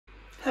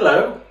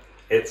Hello,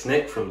 it's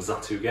Nick from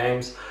Zatu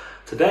Games.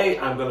 Today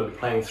I'm going to be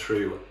playing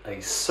through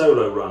a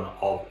solo run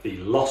of the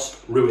Lost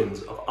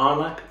Ruins of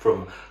Arnak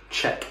from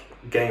Czech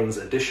Games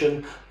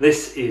Edition.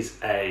 This is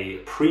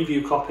a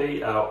preview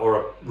copy or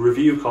a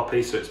review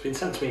copy, so it's been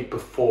sent to me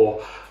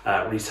before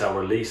retail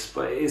release,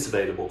 but it is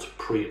available to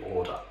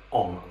pre-order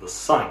on the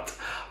site.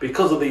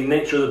 Because of the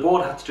nature of the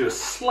board, I had to do a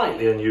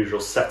slightly unusual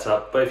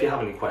setup, but if you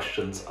have any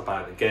questions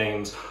about the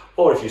games,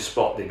 or if you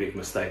spot the big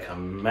mistake I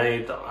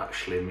made that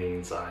actually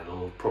means I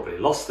probably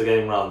lost the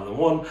game rather than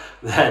won,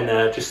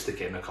 then just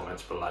stick it in the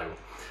comments below.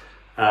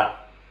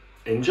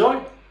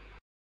 Enjoy!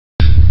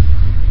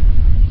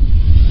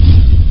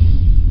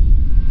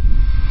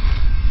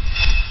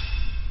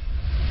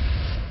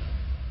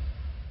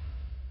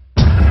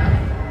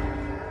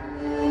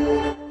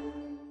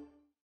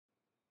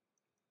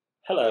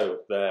 Hello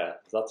there,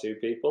 Zatu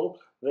people.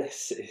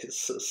 This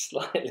is a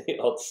slightly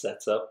odd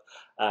setup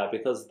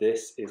because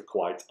this is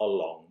quite a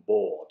long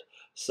board.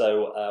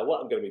 So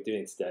what I'm going to be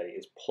doing today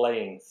is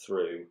playing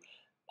through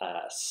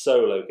a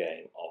solo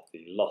game of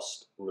the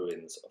Lost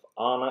Ruins of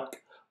Arnak,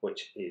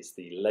 which is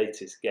the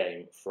latest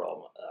game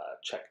from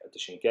Czech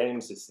Edition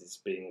Games. This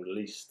is being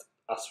released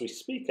as we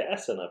speak at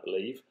Essen, I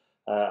believe.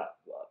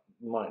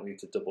 Might need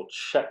to double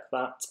check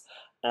that.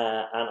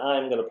 And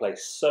I'm going to play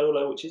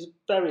solo, which is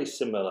very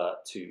similar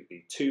to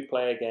the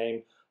two-player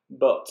game,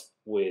 but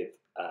with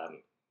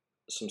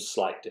some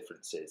slight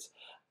differences.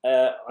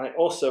 I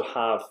also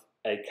have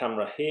a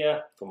camera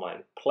here for my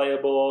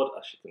player board,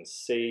 as you can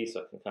see,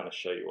 so I can kind of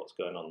show you what's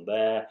going on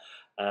there.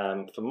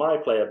 For my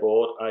player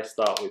board, I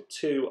start with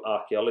 2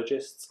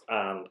 archaeologists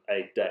and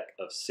a deck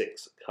of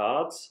 6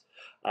 cards.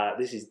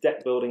 This is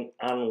deck building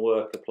and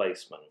worker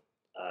placement.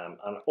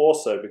 And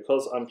also,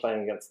 because I'm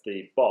playing against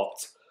the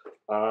bot,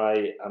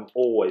 I am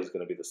always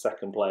going to be the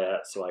second player,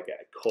 so I get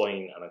a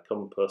coin and a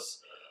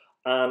compass.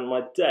 And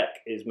my deck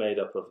is made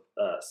up of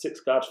 6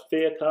 cards,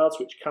 fear cards,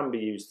 which can be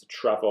used to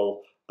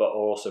travel, but are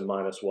also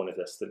 -1 if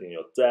they're still in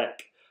your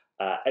deck.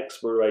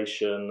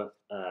 Exploration,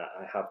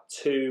 I have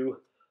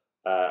 2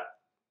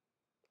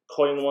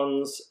 coin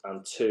ones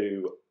and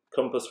 2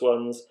 compass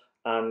ones,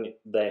 and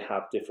they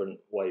have different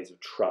ways of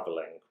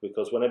travelling,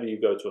 because whenever you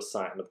go to a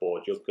site on the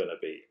board, you're going to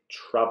be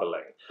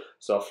travelling.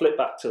 So I'll flip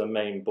back to the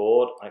main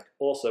board. I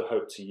also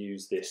hope to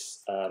use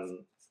this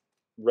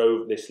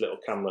this little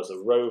camera as a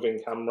roving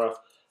camera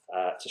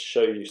to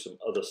show you some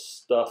other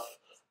stuff.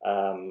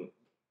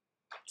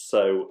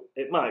 So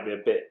it might be a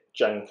bit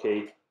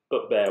janky,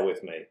 but bear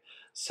with me.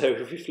 So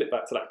if we flip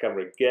back to that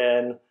camera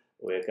again,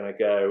 we're going to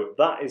go,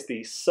 that is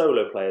the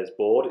solo player's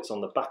board. It's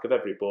on the back of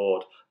every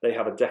board. They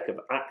have a deck of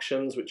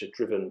actions which are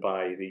driven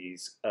by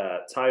these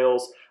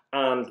tiles,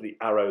 and the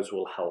arrows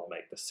will help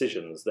make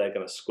decisions. They're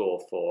going to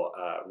score for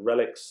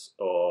relics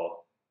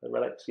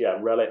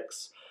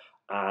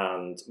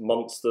and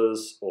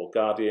monsters or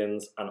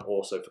guardians, and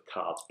also for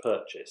cards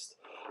purchased.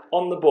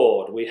 On the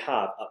board we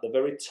have, at the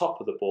very top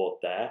of the board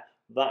there,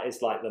 that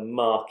is like the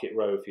market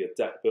row for your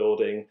deck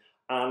building.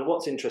 And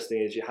what's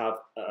interesting is you have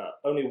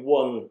only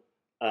 1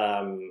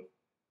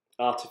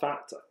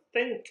 artifact, I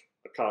think.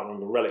 I can't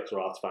remember, relics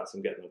or artifacts,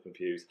 I'm getting them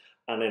confused.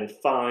 And then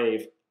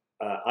 5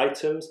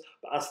 items.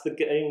 But as the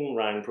game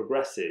round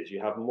progresses,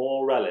 you have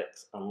more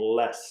relics and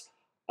less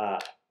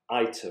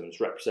items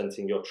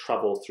representing your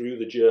travel through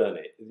the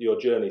journey, your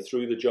journey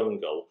through the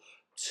jungle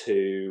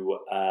to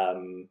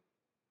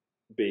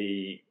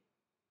be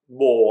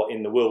more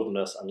in the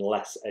wilderness and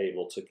less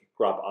able to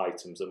grab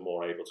items and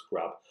more able to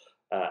grab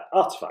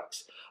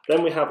artifacts.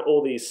 Then we have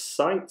all these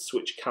sites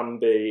which can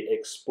be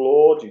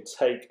explored. You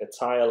take a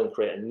tile and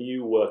create a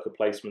new worker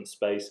placement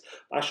space.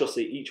 As you'll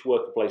see, each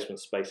worker placement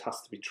space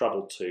has to be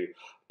travelled to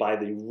by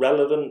the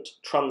relevant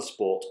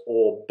transport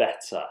or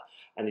better.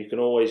 And you can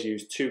always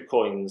use 2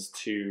 coins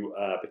to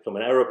become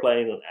an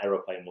aeroplane. An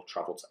aeroplane will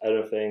travel to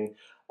anything.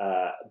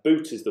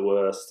 Boot is the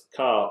worst,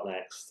 car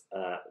next,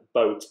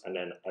 boat, and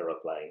then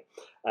aeroplane.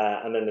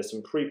 And then there's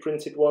some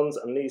pre-printed ones,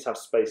 and these have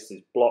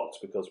spaces blocked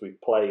because we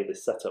play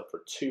this setup for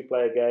a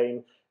 2-player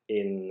game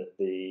in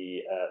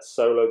the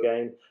solo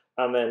game.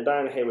 And then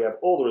down here we have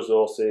all the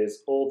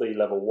resources, all the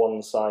level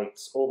 1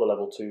 sites, all the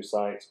level 2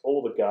 sites,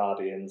 all the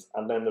guardians,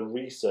 and then the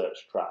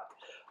research track.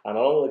 And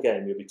along the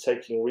game you'll be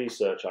taking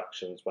research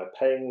actions by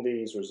paying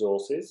these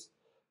resources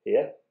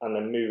here and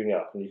then moving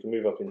up, and you can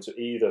move up into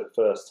either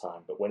first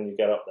time, but when you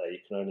get up there you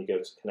can only go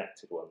to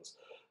connected ones.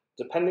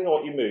 Depending on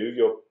what you move,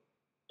 your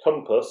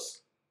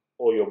compass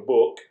or your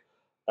book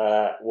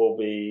will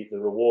be the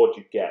reward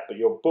you get, but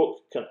your book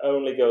can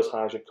only go as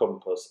high as your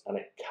compass and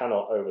it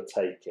cannot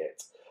overtake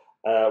it.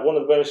 One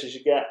of the bonuses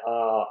you get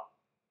are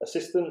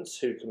assistants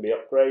who can be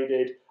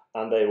upgraded,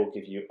 and they will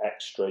give you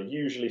extra,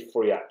 usually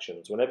free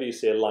actions. Whenever you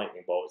see a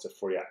lightning bolt, it's a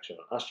free action.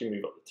 As you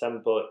move up the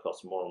tempo, it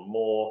costs more and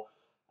more.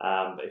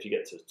 But if you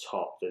get to the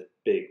top, there's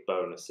big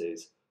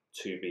bonuses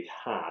to be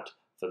had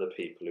for the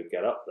people who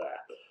get up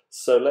there.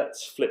 So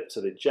let's flip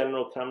to the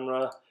general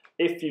camera.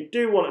 If you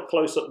do want a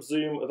close-up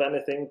zoom of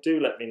anything, do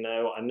let me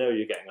know. I know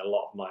you're getting a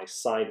lot of my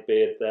side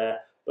beard there,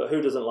 but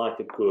who doesn't like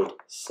a good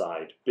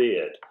side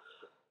beard?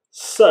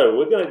 So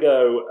we're going to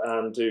go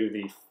and do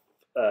the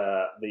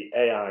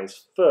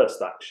AI's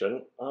first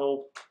action.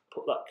 I'll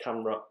put that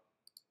camera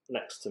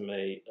next to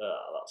me.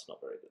 That's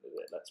not very good, is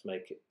it? Let's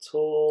make it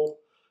tall.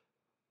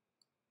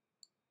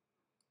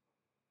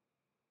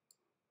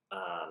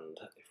 And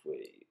if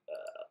we,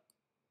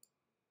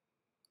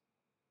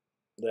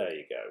 there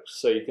you go.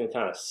 So you can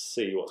kind of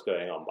see what's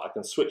going on, but I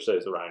can switch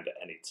those around at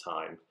any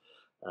time.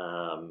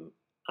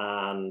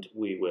 And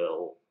we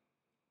will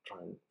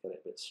try and get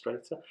it a bit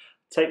straighter.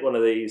 Take one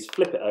of these,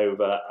 flip it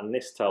over, and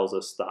this tells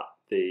us that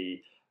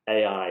the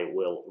AI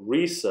will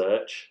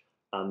research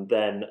and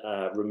then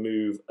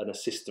remove an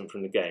assistant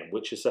from the game.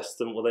 Which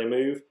assistant will they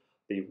move?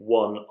 The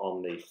one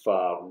on the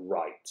far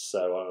right.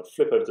 So I'll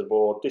flip over to the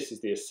board. This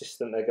is the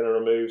assistant they're going to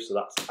remove, so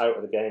that's out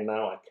of the game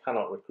now. I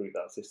cannot recruit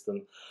that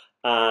assistant.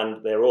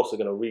 And they're also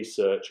going to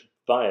research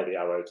via the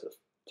arrow to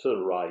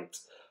the right.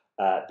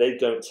 They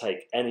don't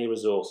take any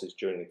resources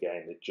during the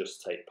game, they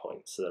just take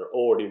points. So they're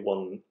already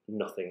 1-0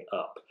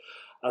 up.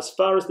 As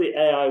far as the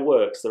AI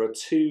works, there are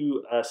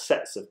two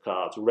sets of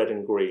cards, red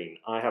and green.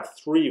 I have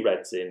 3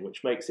 reds in,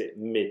 which makes it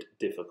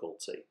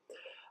mid-difficulty.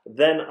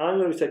 Then I'm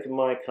going to be taking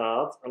my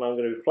cards, and I'm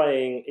going to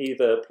be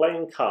either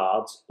playing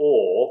cards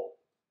or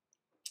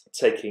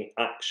taking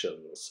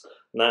actions.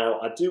 Now,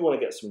 I do want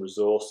to get some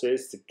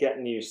resources. To get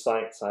new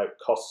sites out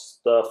costs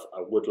stuff.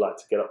 I would like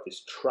to get up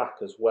this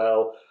track as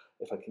well.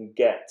 If I can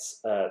get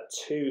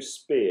 2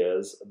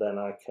 spears, then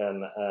I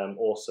can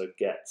also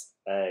get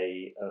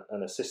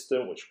an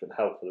assistant, which can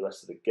help for the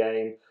rest of the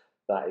game.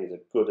 That is a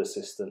good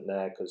assistant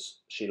there, because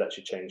she lets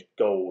you change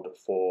gold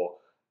for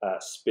a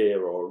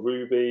spear or a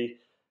ruby.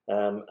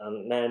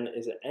 And then,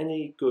 is there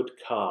any good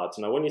cards?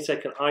 Now, when you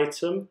take an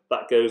item,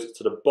 that goes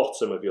to the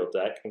bottom of your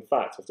deck. In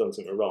fact, I've done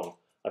something wrong.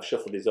 I've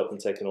shuffled these up and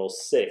taken all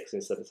 6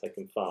 instead of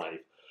taking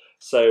 5.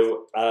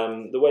 So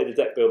the way the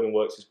deck building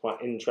works is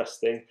quite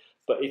interesting.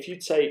 But if you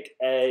take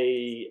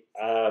a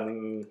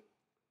whatchamacallit,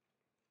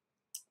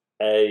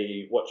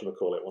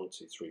 1,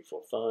 2, 3,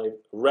 4, 5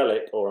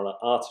 relic or an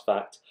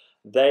artifact,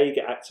 they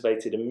get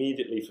activated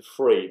immediately for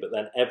free, but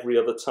then every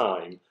other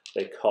time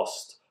they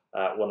cost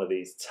one of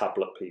these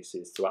tablet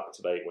pieces to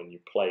activate when you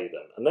play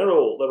them, and they're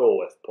all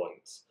worth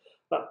points.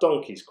 That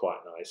donkey's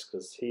quite nice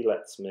because he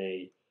lets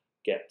me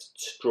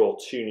draw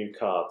 2 new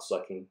cards so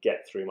I can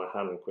get through my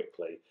hand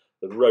quickly.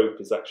 The rope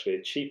is actually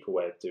a cheaper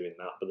way of doing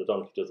that, but the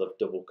donkey does have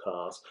double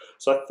cars.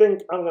 So I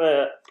think I'm going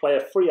to play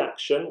a free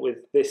action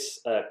with this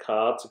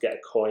card to get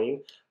a coin.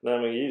 And then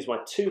I'm going to use my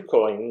 2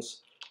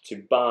 coins to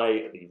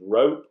buy the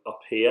rope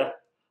up here.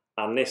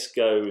 And this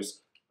goes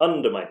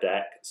under my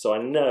deck. So I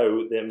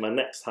know that in my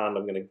next hand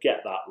I'm going to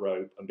get that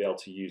rope and be able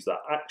to use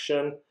that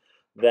action.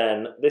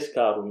 Then this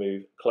card will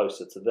move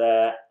closer to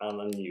there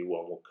and a new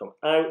one will come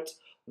out.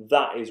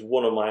 That is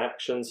one of my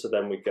actions. So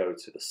then we go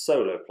to the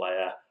solo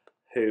player,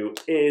 who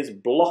is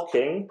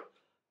blocking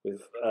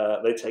with,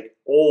 they take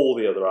all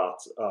the other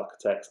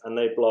architects and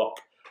they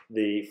block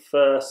the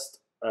first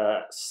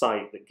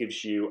site that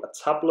gives you a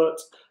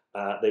tablet.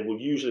 They will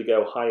usually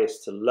go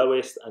highest to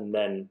lowest and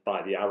then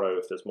by the arrow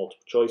if there's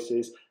multiple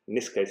choices. In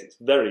this case it's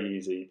very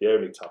easy, the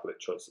only tablet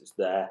choice is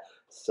there,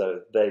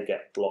 so they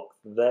get blocked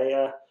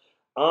there.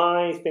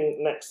 I think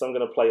next I'm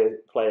going to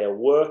play a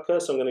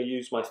worker, so I'm going to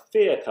use my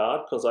fear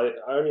card because I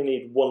only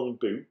need 1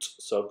 boot,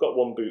 so I've got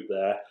 1 boot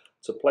there,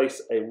 to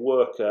place a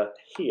worker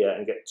here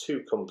and get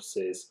 2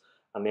 compasses,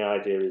 and the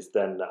idea is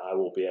then that I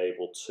will be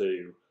able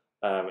to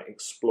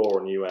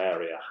explore a new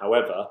area.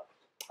 However,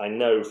 I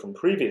know from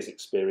previous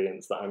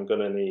experience that I'm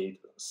going to need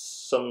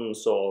some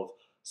sort of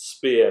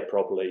spear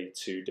probably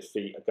to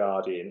defeat a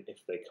guardian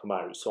if they come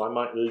out, so I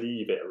might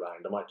leave it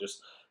around. I might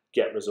just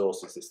get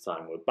resources this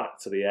time. We're back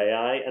to the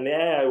AI, and the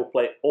AI will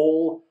play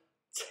all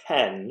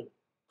 10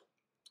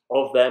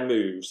 of their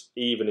moves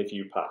even if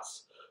you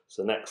pass.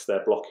 So next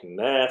they're blocking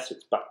there, so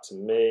it's back to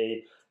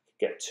me. I could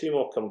get 2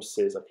 more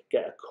compasses, I could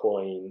get a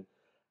coin.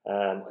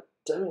 I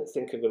don't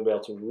think I'm going to be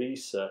able to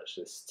research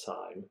this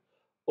time.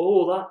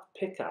 Oh, that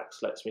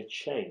pickaxe lets me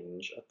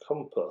change a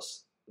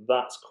compass.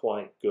 That's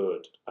quite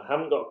good. I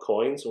haven't got a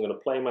coin, so I'm going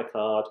to play my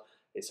card.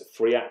 It's a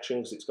free action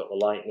because it's got the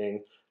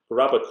lightning.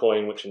 Grab a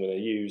coin, which I'm going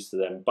to use to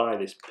then buy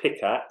this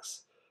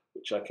pickaxe,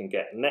 which I can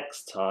get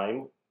next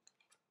time,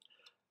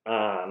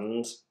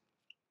 and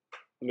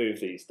move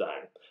these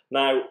down.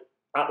 Now,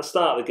 at the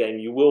start of the game,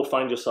 you will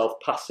find yourself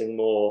passing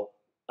more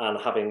and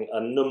having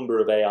a number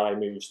of AI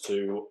moves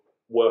to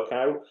work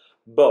out.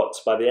 But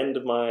by the end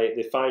of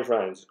the 5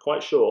 rounds, it's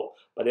quite short,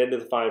 by the end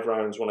of the 5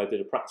 rounds when I did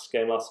a practice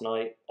game last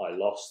night, I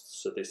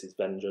lost, so this is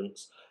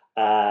vengeance.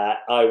 I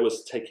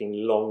was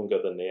taking longer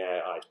than the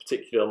AI,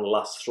 particularly on the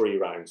last 3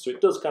 rounds. So it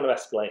does kind of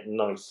escalate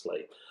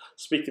nicely.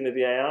 Speaking of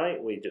the AI,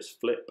 we just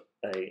flip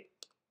a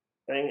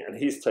thing, and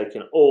he's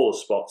taking all the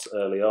spots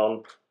early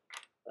on.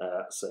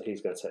 So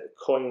he's going to take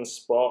a coin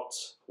spot,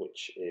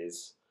 which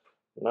is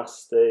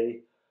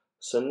nasty.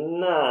 So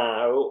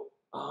now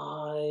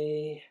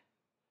I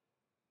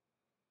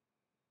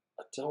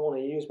don't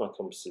want to use my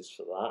compasses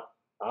for that.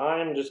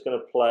 I'm just going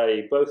to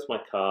play both my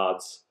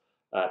cards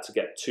to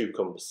get 2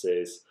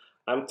 compasses.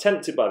 I'm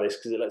tempted by this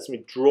because it lets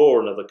me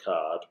draw another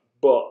card,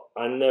 but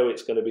I know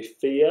it's going to be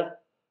fear,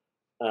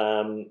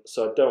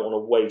 so I don't want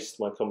to waste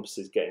my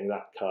compasses getting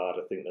that card.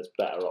 I think there's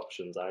better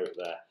options out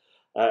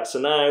there. So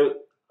now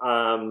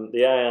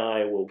the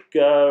AI will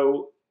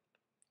go.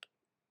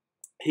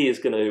 He is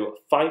going to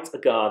fight a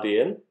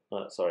guardian.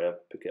 Sorry, I'll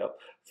pick it up.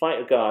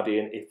 Fight a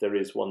guardian if there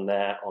is one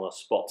there on a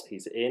spot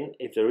he's in.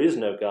 If there is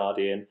no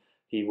guardian,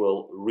 he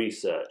will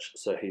research.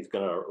 So he's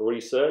going to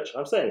research.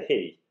 I'm saying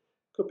he.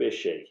 Could be a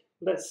she.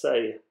 Let's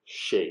say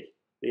she.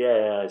 The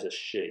AI is a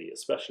she,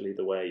 especially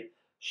the way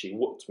she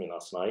whooped me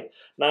last night.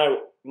 Now,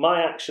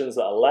 my actions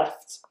that are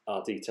left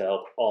are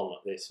detailed on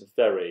this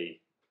very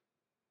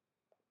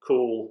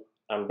cool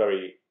and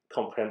very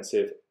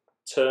comprehensive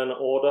turn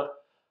order.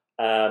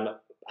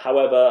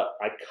 However,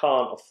 I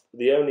can't.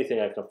 The only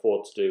thing I can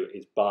afford to do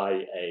is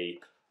buy a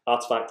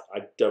artifact.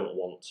 I don't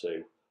want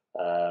to.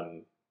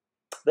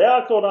 They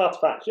are called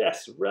artifacts,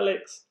 yes,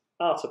 relics,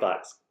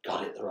 artifacts.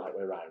 Got it the right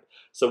way around.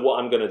 So what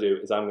I'm going to do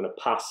is I'm going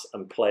to pass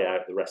and play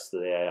out the rest of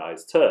the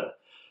AI's turn.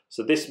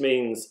 So this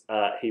means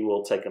he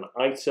will take an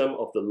item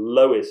of the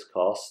lowest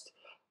cost,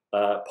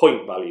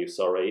 point value,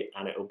 sorry,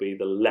 and it will be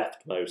the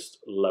leftmost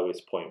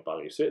lowest point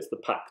value. So it's the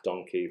pack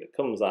donkey that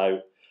comes out,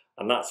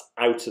 and that's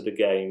out of the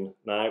game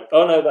now.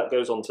 Oh no, that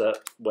goes on to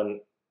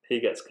when he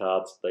gets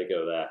cards, they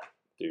go there.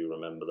 Do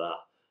remember that.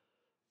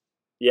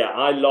 Yeah,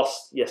 I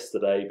lost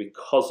yesterday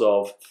because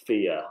of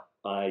fear.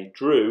 I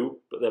drew,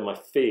 but then my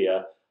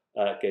fear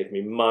gave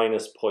me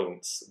minus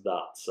points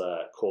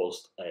that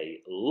caused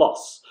a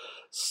loss.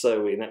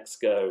 So we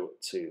next go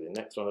to the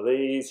next one of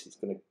these. He's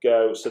going to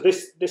go. So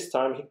this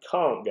time he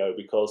can't go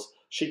because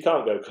she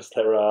can't go because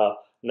there are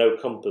no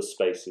compass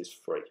spaces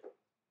free.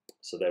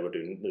 So they were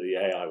doing, the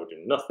AI were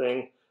doing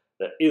nothing.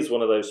 There is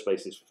one of those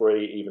spaces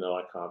free, even though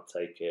I can't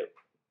take it,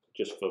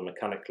 just for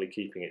mechanically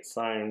keeping it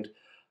sound.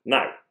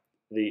 Now,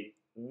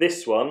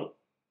 this one,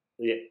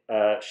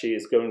 she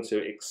is going to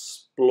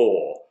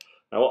explore.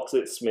 Now, what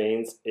this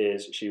means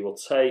is she will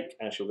take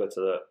and she'll go to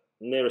the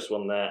nearest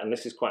one there, and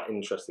this is quite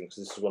interesting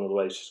because this is one of the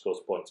ways she scores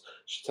points.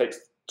 She takes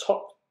the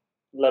top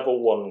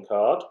level 1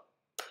 card.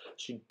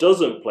 She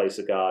doesn't place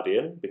a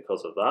guardian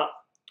because of that.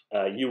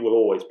 You will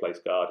always place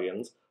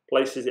guardians.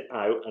 Places it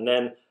out and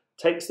then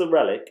takes the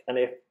relic, and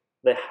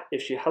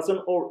if she hasn't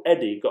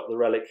already got the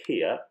relic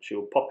here, she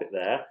will pop it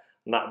there,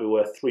 and that'll be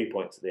worth 3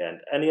 points at the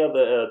end. Any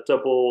other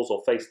doubles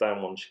or face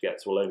down ones she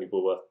gets will only be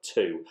worth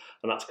 2,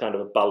 and that's kind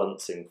of a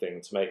balancing thing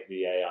to make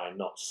the AI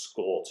not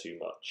score too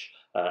much.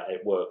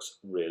 It works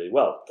really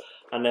well.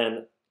 And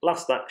then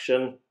last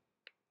action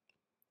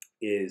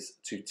is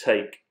to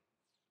take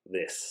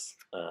this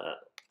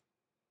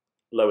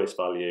lowest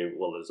value.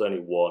 Well, there's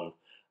only one,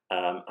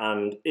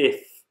 and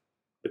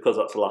because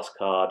that's the last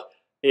card,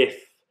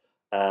 if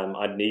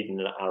I'd needed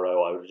an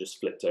arrow, I would have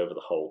just flipped over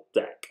the whole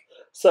deck.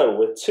 So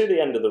we're to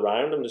the end of the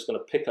round. I'm just going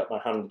to pick up my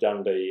handy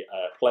dandy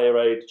player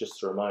aid just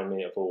to remind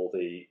me of all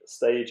the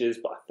stages,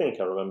 but I think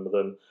I remember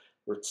them.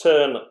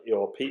 Return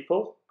your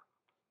people.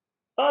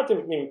 I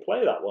didn't even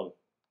play that one.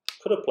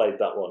 Could have played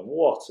that one.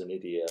 What an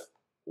idiot.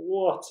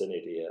 What an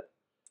idiot.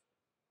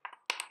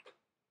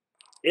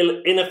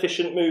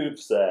 Inefficient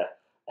moves there.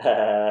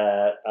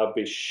 I'll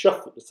be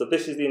shuffled. So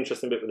this is the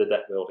interesting bit with the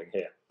deck building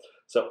here.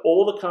 So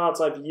all the cards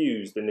I've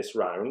used in this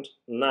round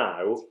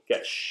now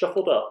get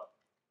shuffled up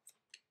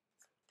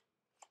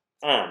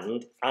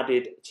and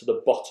added to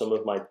the bottom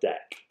of my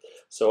deck.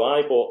 So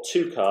I bought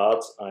 2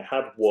 cards, I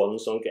had 1,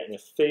 so I'm getting a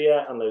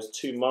fear and those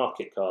 2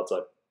 market cards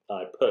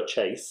I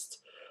purchased,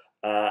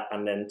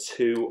 and then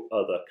 2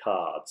 other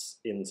cards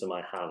into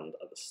my hand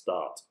at the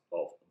start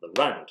of the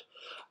round.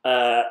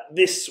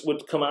 This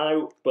would come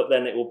out, but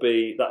then it will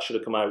be, that should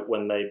have come out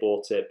when they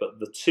bought it, but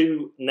the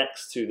 2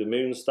 next to the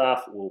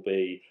Moonstaff will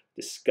be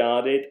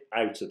discarded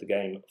out of the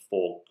game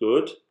for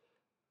good,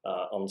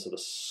 onto the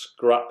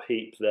scrap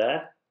heap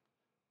there.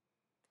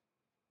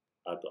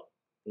 I've got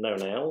no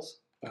nails.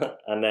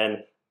 And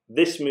then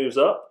this moves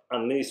up,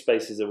 and these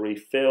spaces are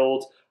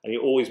refilled, and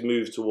you always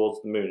move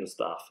towards the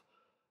Moonstaff.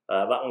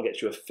 That one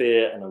gets you a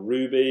fear and a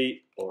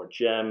ruby, or a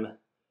gem.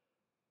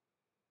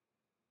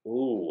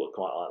 Ooh, I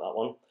quite like that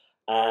one.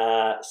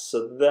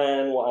 So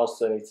then what else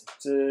do I need to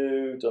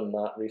do? Done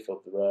that,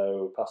 refilled the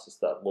row, pass the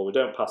start. Well, we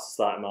don't pass the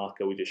start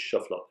marker, we just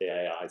shuffle up the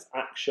AI's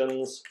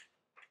actions.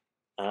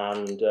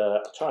 And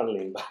try and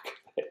lean back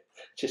a bit.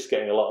 Just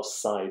getting a lot of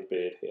side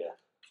beard here.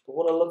 But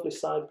what a lovely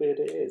side beard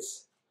it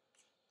is.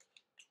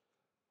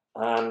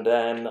 And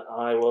then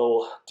I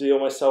will deal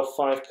myself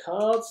 5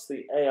 cards.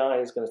 The AI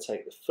is going to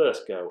take the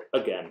first go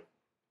again,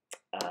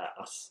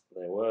 as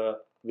they were.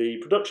 The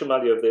production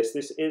value of this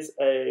is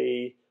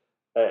a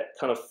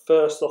kind of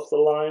first off the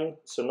line,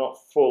 so not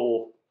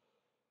full,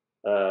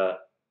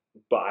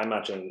 but I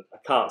imagine, I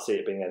can't see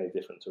it being any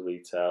different to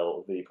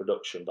retail. The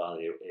production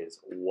value is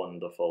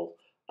wonderful,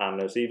 and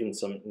there's even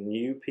some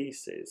new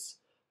pieces.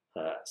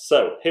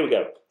 So here we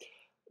go.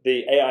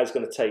 The AI is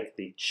going to take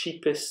the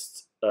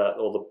cheapest,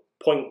 or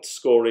point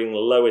scoring,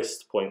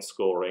 lowest point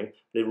scoring.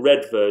 The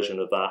red version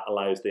of that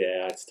allows the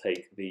AI to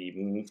take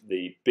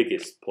the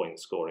biggest point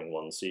scoring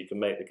one, so you can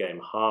make the game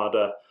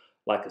harder.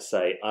 Like I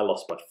say, I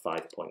lost by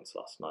 5 points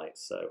last night,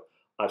 so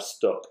I've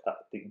stuck at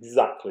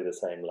exactly the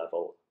same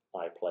level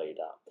I played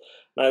at.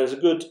 Now, there's a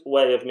good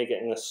way of me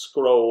getting a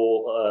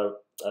scroll,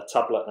 a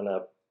tablet and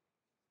a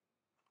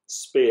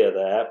spear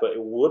there, but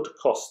it would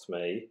cost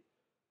me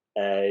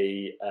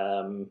a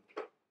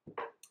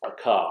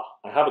car.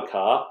 I have a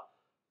car,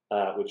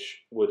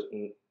 which would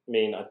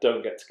mean I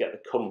don't get to get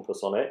the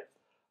compass on it.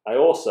 I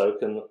also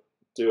can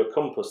do a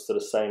compass to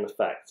the same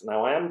effect.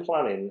 Now, I am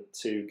planning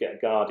to get a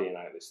Guardian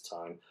out this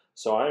time,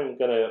 so I'm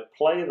going to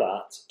play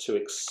that to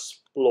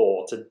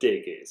explore, to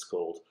dig it's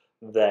called.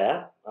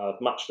 There,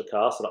 I've matched the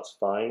car, so that's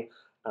fine.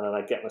 And then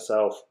I get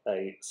myself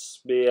a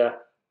spear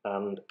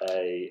and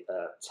a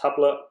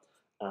tablet,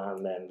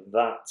 and then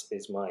that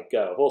is my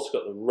go. I've also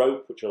got the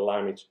rope, which will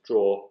allow me to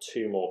draw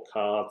 2 more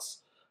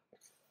cards.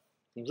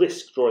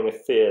 Risk drawing a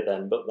fear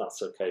then, but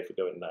that's okay for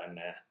going down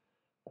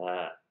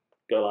there.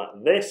 Go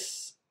like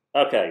this.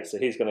 Okay, so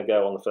he's going to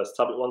go on the first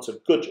tablet one. So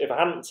good. If I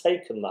hadn't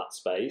taken that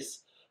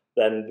space,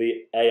 then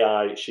the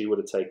AI, she would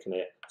have taken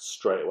it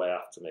straight away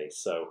after me.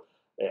 So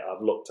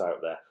I've looked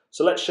out there.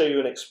 So let's show you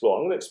an explore.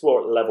 I'm going to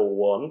explore at level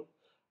 1.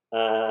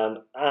 And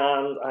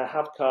I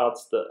have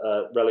cards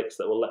that relics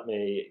that will let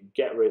me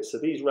get rid. So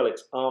these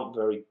relics aren't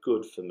very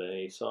good for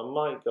me. So I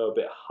might go a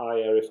bit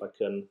higher if I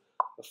can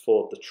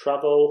afford the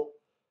travel.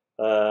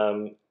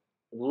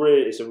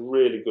 It's a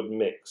really good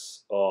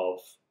mix of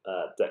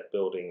deck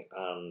building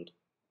and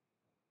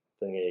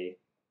thingy.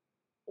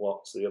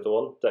 What's the other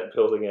one? Deck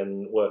building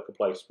and worker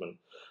placement.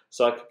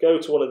 So I could go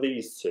to one of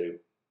these two.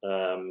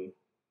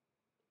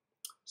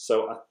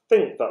 So I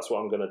think that's what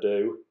I'm going to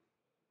do.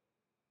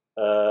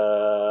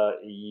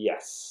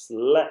 Yes,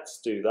 let's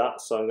do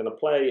that. So I'm going to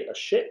play a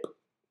ship.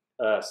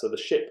 So the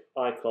ship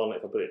icon,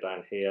 if I put it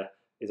down here,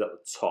 is at the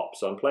top.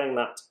 So I'm playing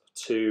that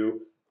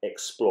to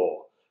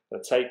explore. I'm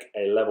going to take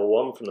a level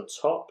 1 from the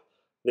top.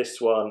 This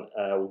one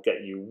will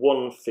get you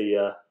 1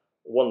 fear,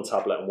 1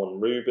 tablet and 1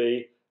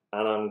 ruby.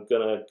 And I'm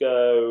going to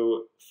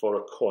go for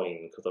a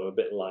coin because I'm a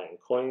bit light in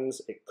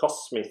coins. It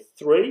costs me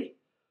 3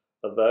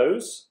 of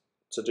those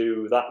to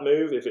do that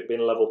move. If it had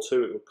been level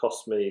 2, it would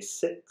cost me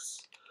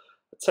 6.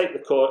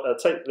 I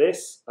take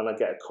this and I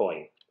get a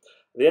coin.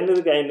 At the end of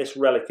the game, this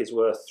relic is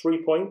worth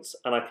 3 points,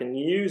 and I can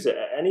use it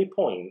at any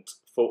point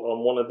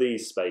on one of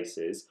these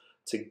spaces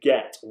to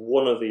get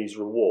one of these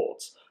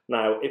rewards.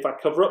 Now, if I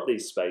cover up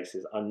these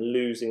spaces, I'm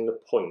losing the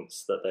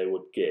points that they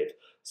would give.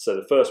 So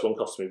the first one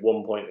costs me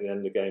 1 point at the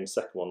end of the game,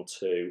 second one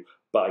 2,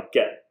 but I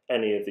get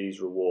any of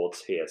these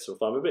rewards here. So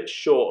if I'm a bit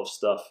short of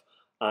stuff,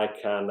 I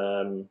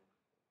can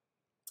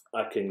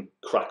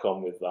crack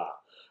on with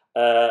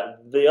that.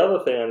 The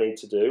other thing I need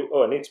to do,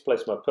 I need to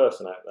place my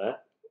person out there.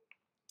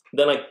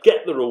 Then I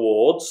get the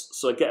rewards,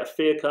 so I get a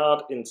fear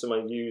card into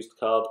my used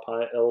card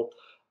pile.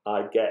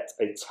 I get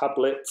a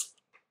tablet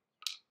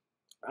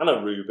and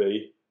a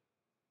ruby,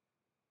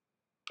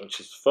 which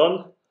is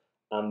fun.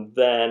 And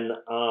then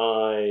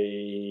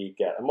I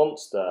get a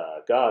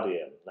monster,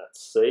 Guardian.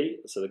 Let's see.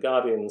 So the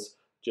Guardians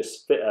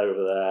just fit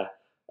over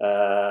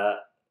there.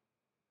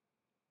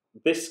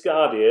 This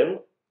Guardian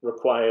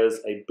requires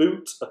a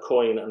boot, a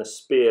coin, and a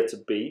spear to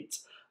beat.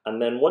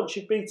 And then once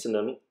you've beaten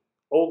them,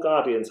 all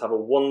Guardians have a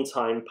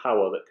one-time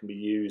power that can be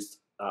used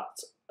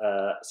at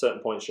certain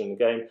points during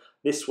the game.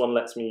 This one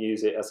lets me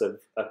use it as a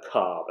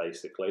car,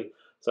 basically.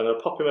 So I'm going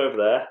to pop him over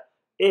there.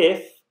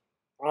 If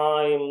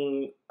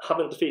I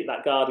haven't defeated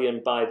that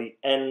Guardian by the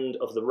end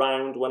of the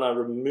round, when I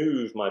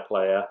remove my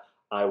player,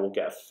 I will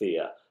get a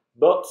fear.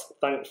 But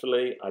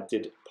thankfully, I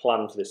did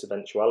plan for this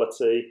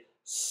eventuality.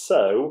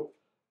 So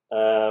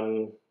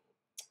I'm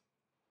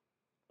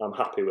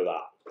happy with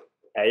that.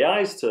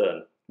 AI's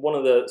turn. One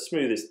of the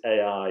smoothest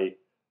AI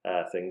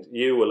things.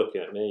 You were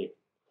looking at me.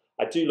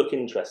 I do look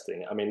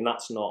interesting. I mean,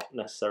 that's not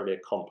necessarily a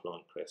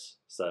compliment, Chris.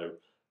 So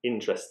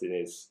interesting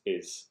is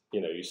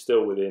you're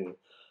still within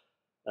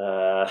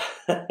one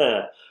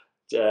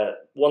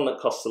that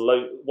costs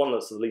one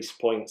that's the least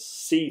points.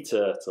 Sea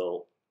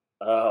turtle.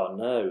 Oh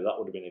no, that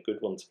would have been a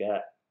good one to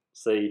get.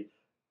 See,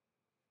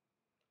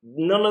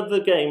 none of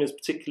the game is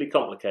particularly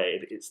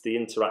complicated. It's the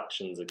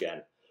interactions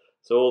again.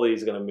 So all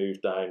these are going to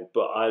move down,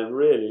 but I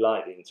really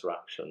like the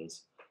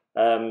interactions.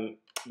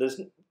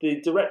 There's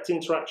the direct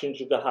interactions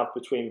you're going to have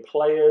between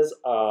players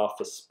are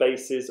for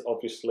spaces,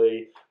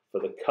 obviously, for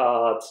the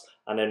cards,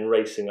 and then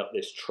racing up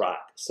this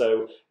track.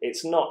 So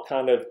it's not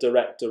kind of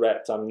direct,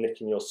 I'm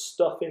nicking your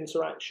stuff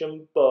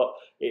interaction, but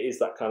it is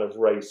that kind of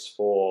race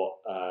for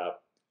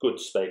good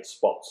state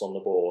spots on the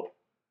board.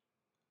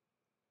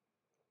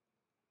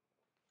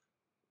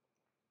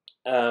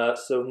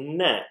 So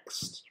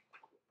next,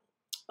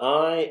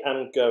 I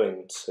am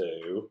going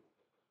to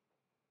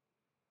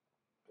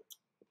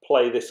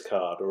play this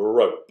card,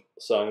 Rope.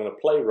 So I'm going to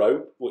play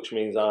Rope, which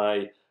means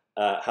I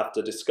have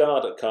to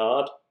discard a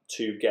card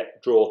to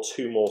draw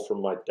 2 more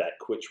from my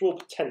deck, which will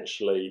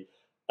potentially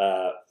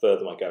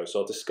further my go.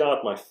 So I'll discard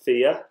my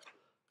Fear,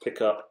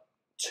 pick up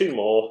 2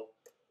 more,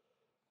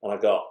 and I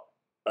got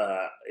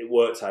it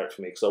worked out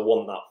for me because I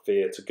want that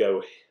fear to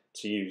go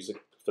to use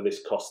for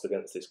this cost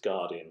against this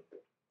Guardian.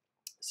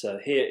 So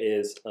here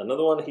is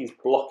another one. He's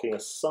blocking a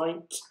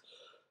site.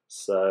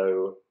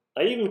 So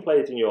I even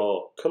played in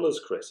your colours,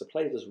 Chris. I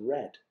played as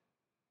red.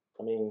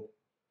 I mean,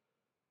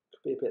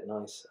 could be a bit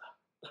nicer.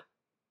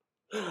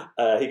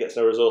 He gets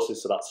no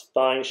resources, so that's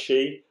fine.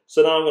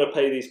 So now I'm going to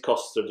pay these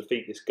costs to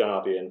defeat this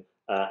Guardian,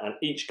 and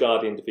each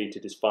Guardian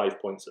defeated is 5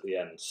 points at the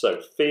end.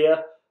 So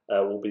fear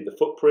will be the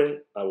footprint.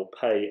 I will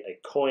pay a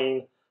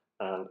coin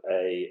and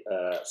a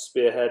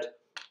spearhead,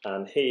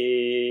 and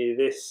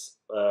this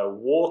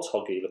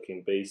warthoggy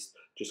looking beast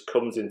just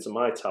comes into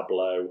my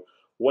tableau.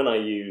 When I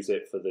use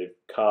it for the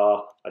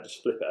car, I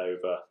just flip it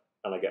over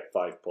and I get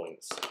 5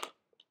 points,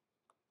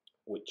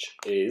 which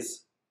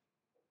is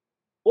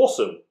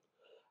awesome.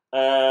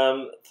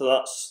 So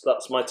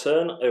that's my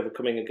turn,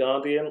 overcoming a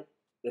Guardian.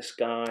 This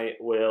guy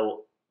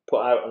will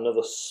put out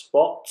another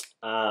spot,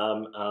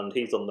 and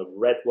he's on the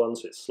red one,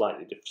 so it's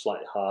slightly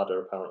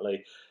harder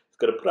apparently. He's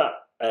going to put out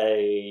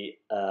a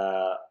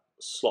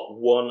slot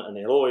 1, and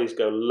he'll always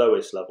go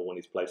lowest level when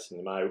he's placing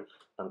them out,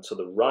 and to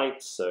the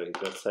right, so he's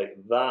going to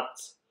take that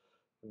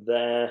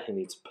there. He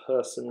needs a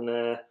person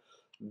there.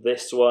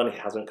 This one, he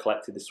hasn't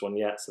collected this one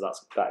yet, so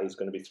that is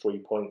going to be 3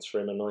 points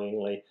for him,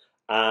 annoyingly.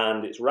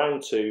 And it's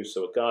round 2,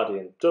 so a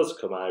Guardian does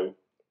come out.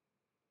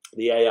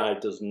 The AI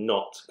does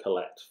not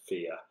collect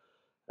fear.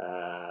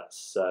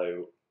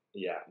 So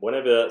yeah,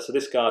 so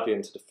this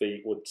Guardian to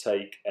defeat would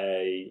take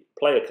a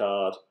player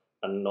card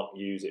and not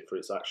use it for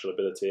its actual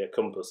ability, a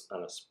compass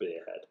and a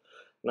spearhead.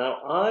 Now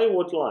I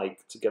would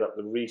like to get up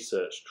the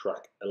research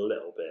track a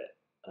little bit,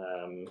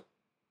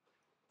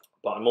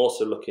 but I'm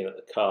also looking at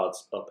the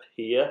cards up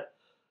here.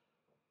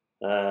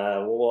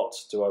 What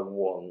do I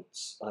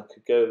want? I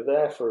could go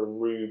there for a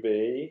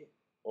ruby.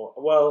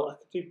 Well, I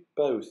could do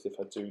both if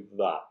I do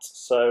that.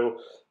 So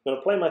I'm going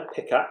to play my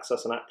pickaxe,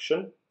 that's an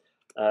action.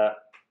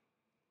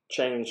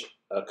 Change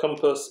a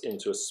compass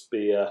into a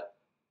spear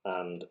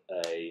and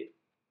a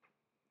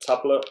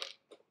tablet.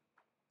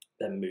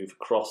 Then move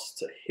across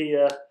to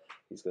here.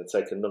 He's going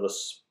to take another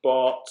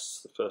spot.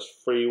 The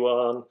first free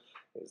one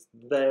is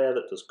there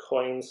that does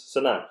coins. So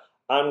now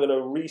I'm going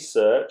to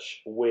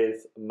research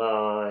with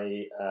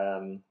my,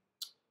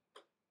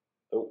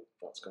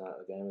 that's gone out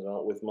of the game as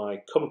well, with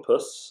my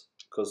compass,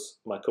 because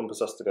my compass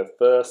has to go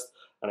first,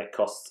 and it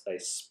costs a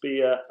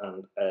spear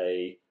and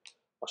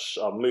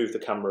I'll move the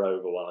camera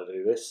over while I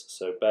do this,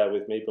 so bear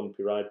with me,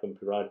 bumpy ride,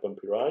 bumpy ride,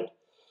 bumpy ride.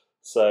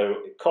 So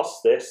it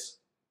costs this,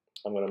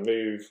 I'm going to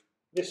move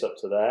this up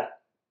to there,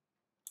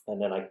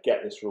 and then I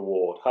get this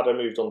reward. Had I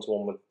moved on to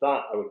one with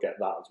that, I would get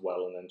that as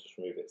well, and then just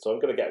remove it. So I'm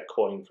going to get a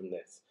coin from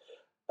this.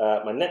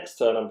 My next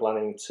turn, I'm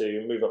planning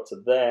to move up to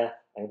there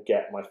and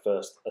get my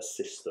first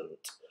assistant.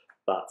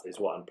 That is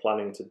what I'm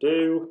planning to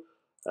do.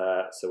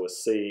 So we'll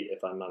see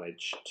if I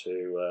manage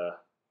to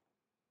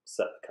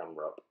set the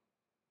camera up.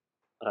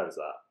 How's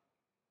that?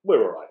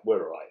 We're all right,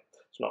 we're all right.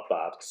 It's not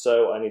bad.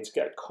 So I need to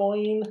get a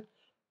coin,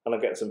 and I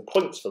get some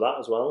points for that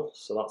as well.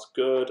 So that's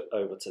good.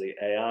 Over to the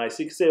AI.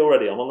 So you can see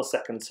already I'm on the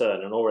second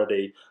turn, and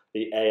already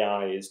the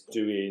AI is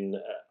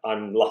doing,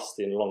 I'm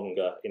lasting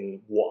longer in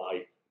what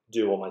I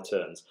do on my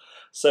turns.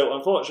 So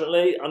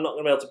unfortunately, I'm not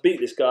going to be able to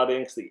beat this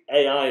Guardian because the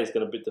AI is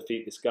going to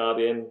defeat this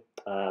Guardian,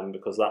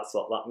 because that's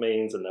what that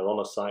means, and they're on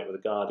a site with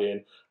a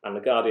Guardian, and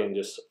the Guardian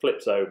just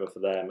flips over for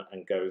them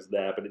and goes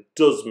there. But it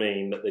does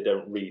mean that they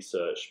don't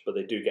research, but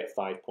they do get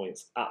 5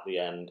 points at the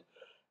end.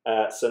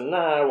 So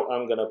now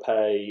I'm going to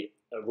pay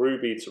a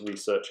ruby to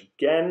research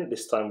again,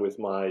 this time with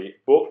my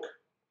book,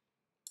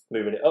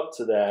 moving it up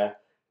to there,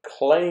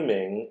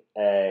 claiming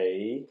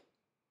a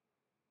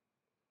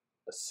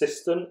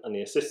assistant, and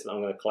the assistant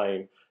I'm going to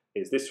claim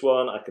is this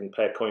one. I can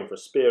pay a coin for a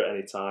spear at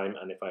any time,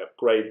 and if I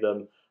upgrade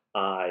them,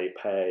 I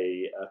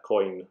pay a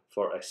coin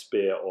for a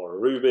spear or a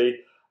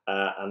ruby,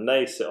 and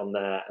they sit on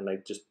there and they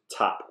just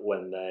tap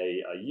when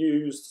they are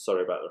used.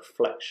 Sorry about the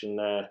reflection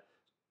there.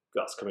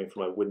 That's coming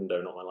from a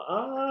window, not my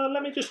light.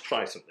 Let me just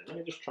try something. Let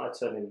me just try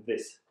turning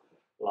this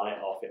light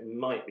off. It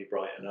might be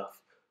bright enough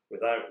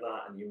without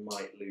that, and you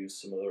might lose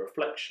some of the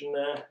reflection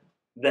there.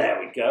 There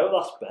we go.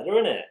 That's better,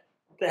 isn't it?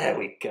 There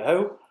we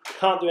go.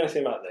 Can't do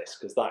anything about this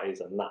because that is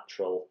a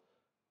natural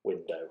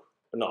window.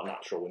 Not a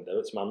natural window,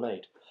 it's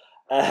man-made.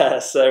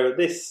 So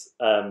this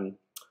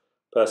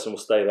person will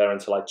stay there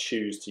until I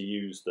choose to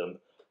use them,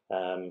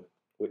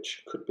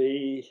 which could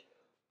be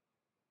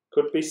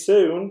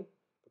soon,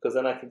 because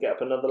then I could get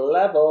up another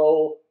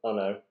level. Oh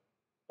no.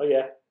 Oh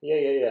yeah.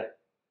 Yeah.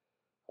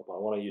 Oh, but I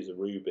want to use a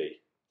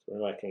ruby. So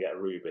maybe I can get a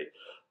ruby.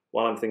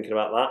 While I'm thinking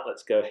about that,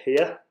 let's go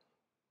here.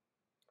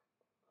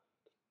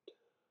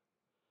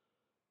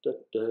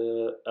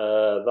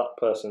 That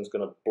person's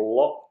going to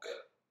block.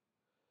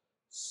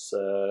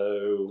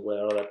 So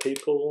where are their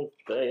people?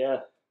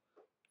 There.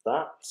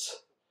 That.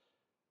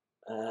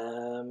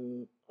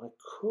 I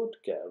could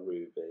get a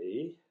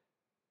ruby.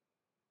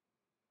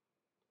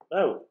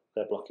 Oh,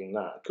 they're blocking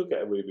that. I could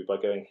get a ruby by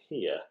going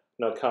here.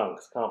 No, I can't,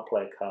 because I can't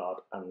play a card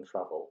and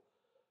travel.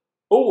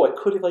 Oh, I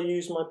could if I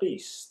use my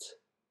beast.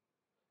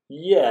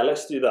 Yeah,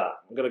 let's do that.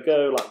 I'm going to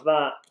go like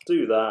that,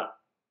 do that.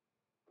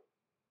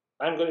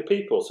 I haven't got any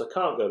people, so I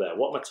can't go there.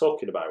 What am I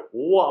talking about?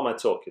 What am I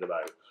talking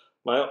about?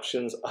 My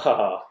options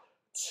are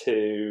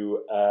to...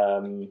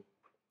 how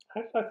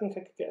did I think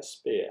I could get a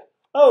spear?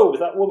 Oh, with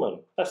that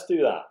woman. Let's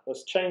do that.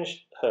 Let's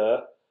change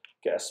her,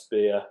 get a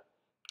spear.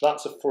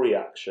 That's a free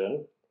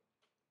action.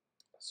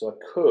 So I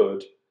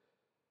could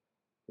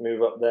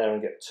move up there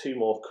and get 2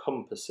 more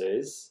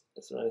compasses.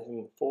 Is there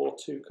anything for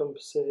 2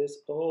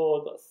 compasses? Oh,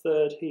 I've got a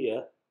third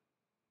here.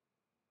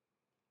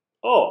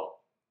 Oh,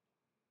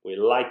 we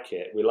like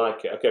it. We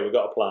like it. Okay, we've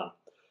got a plan.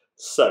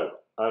 So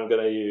I'm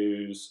going to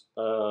use...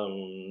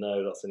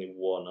 no, that's only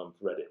 1. I've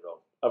read it wrong.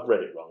 I've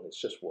read it wrong. It's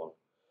just 1.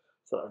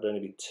 So that would only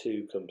be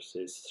 2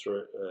 compasses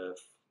through.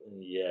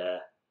 Yeah.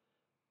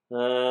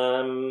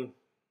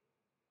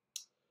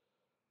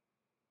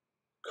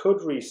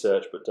 Could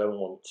research, but don't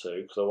want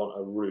to because I want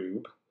a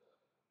rube.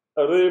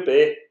 A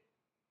ruby.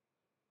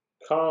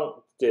 Can't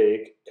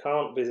dig.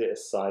 Can't visit a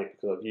site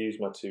because I've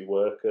used my 2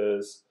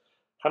 workers.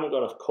 Haven't got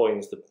enough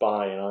coins to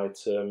buy an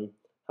item.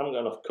 Haven't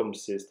got enough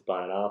compasses to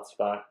buy an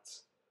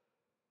artifact.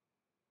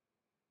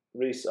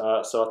 So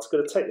I'm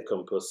going to take the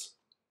compass.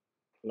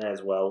 May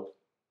as well.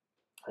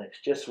 And it's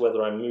just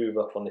whether I move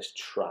up on this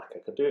track. I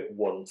could do it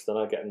once, then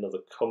I get another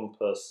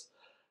compass,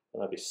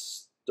 and I'd be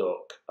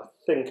stuck. I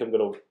think I'm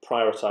going to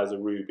prioritise a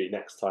ruby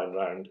next time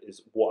round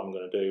is what I'm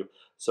going to do.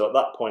 So at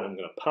that point I'm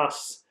going to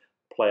pass,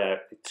 play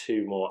out the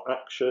 2 more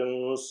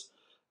actions.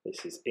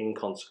 This is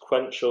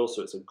inconsequential,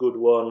 so it's a good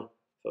one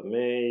for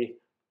me.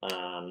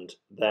 And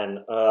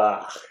then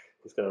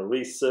he's going to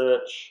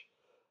research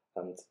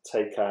and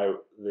take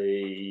out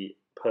the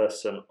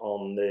person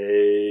on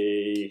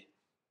the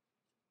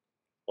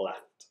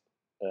left.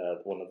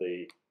 One of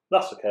the...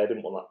 That's okay, I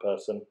didn't want that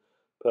person.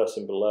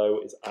 Person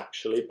below is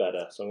actually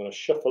better. So I'm going to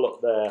shuffle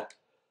up their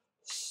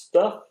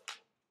stuff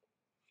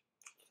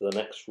for the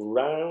next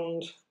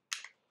round.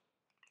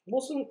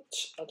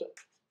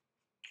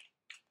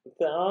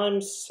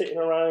 I'm sitting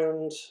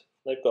around...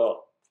 They've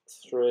got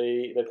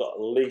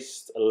at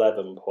least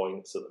 11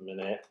 points at the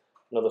minute.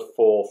 Another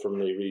 4 from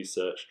the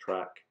research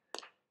track.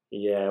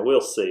 Yeah,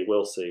 we'll see.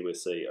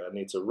 I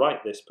need to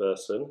write this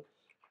person,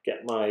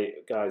 get my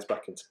guys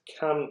back into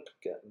camp,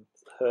 get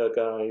her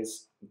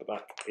guys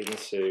back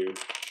into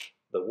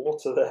the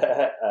water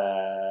there.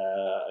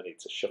 I need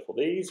to shuffle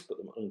these, put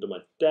them under my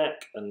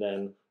deck, and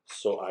then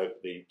sort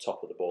out the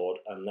top of the board.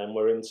 And then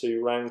we're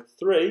into round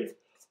 3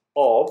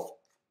 of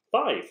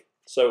 5.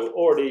 So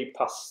already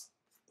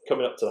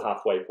coming up to the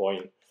halfway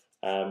point.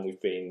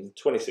 We've been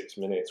 26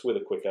 minutes with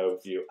a quick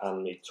overview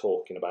and me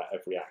talking about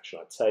every action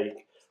I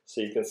take. So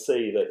you can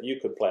see that you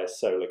could play a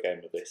solo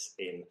game of this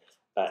in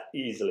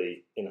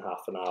easily in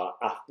half an hour,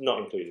 not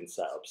including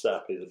setup.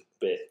 Setup is a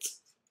bit,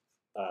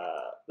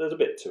 there's a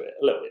bit to it,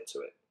 a little bit to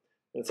it.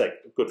 It'll take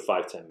a good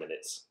 5-10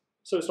 minutes.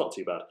 So it's not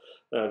too bad.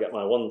 Now I get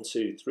my 1,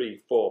 2,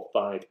 3, 4,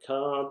 5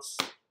 cards.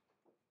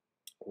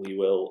 We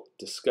will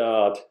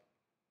discard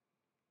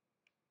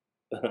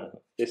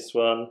this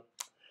one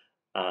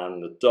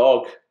and the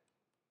dog.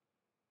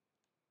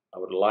 I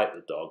would like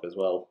the dog as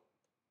well.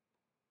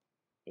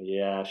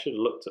 Yeah, I should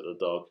have looked at the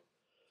dog.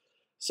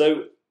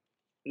 So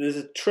there's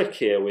a trick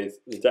here with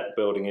the deck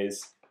building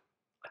is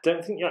I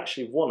don't think you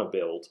actually want to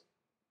build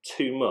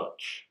too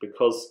much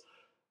because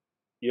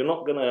you're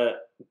not going to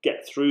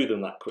get through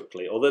them that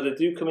quickly, although they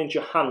do come into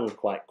your hand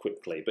quite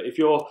quickly. But if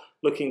you're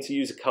looking to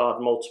use a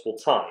card multiple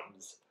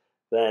times,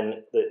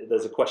 then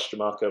there's a question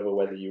mark over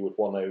whether you would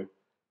want to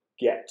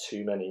get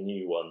too many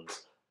new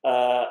ones.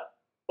 Oh,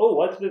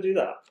 why did I do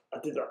that? I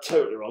did that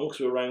totally wrong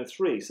because we're round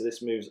 3, so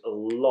this moves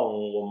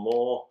along 1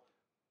 more.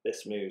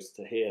 This moves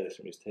to here, this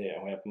moves to here,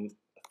 and we have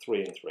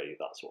 3 and 3,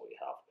 that's what we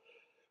have.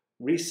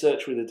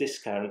 Research with a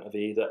discount of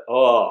either...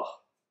 Oh,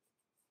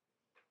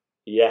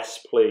 yes,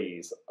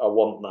 please, I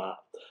want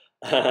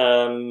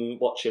that.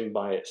 Watch him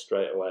buy it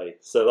straight away.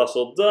 So that's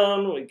all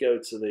done. We go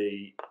to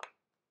the...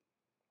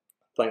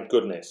 Thank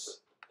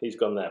goodness, he's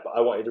gone there, but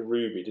I wanted a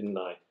ruby, didn't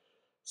I?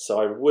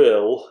 So I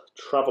will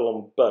travel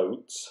on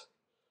boat.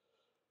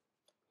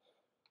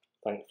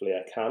 Thankfully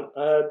I can.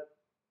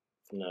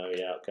 No,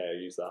 yeah, okay, I'll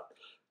use that.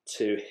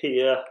 To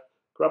here,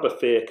 grab a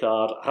fear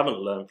card. I haven't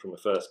learned from the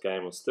first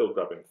game, I'm still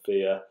grabbing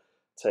fear.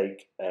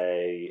 Take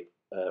a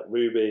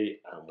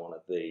ruby and one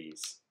of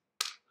these.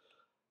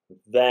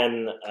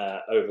 Then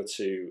over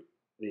to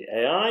the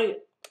AI,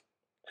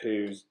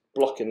 who's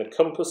blocking the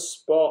compass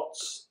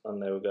spots,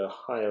 and they will go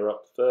higher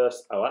up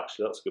first. Oh,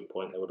 actually, that's a good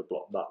point. They would have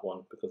blocked that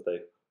one because they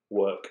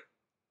work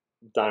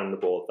down the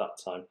board that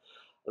time.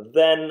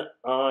 Then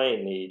I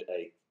need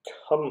a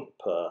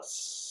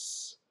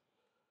compass.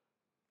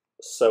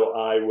 So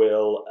I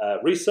will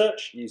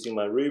research using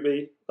my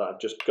ruby that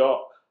I've just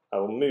got. I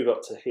will move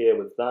up to here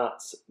with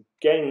that,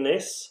 gain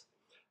this,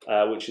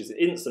 which is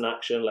instant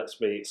action,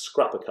 lets me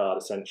scrap a card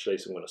essentially.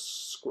 So I'm going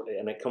to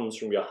and it comes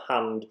from your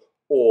hand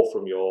or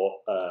from your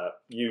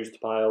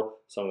used pile.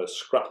 So I'm going to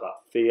scrap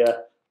that fear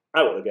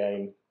out of the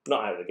game,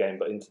 not out of the game,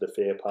 but into the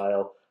fear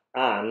pile.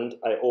 And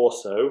I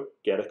also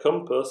get a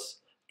compass,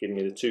 giving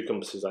me the 2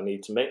 compasses I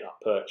need to make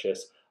that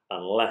purchase.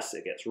 unless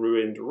it gets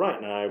ruined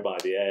right now by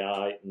the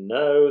AI.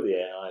 No, the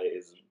AI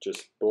is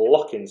just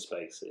blocking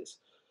spaces.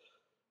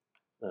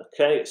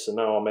 Okay, so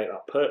now I'll make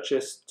that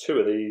purchase, 2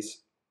 of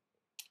these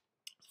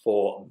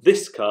for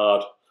this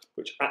card,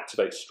 which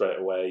activates straight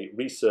away,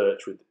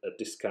 research with a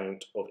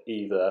discount of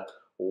either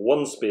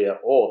 1 spear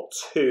or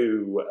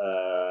 2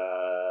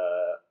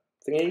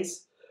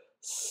 thingies.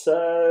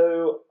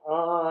 So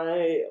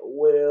I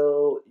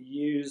will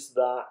use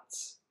that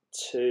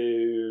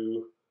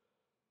to,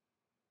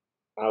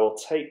 I will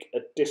take a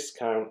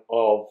discount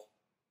of,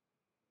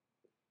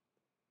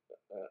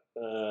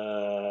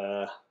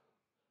 I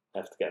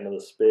have to get another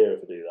spear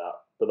if I do that,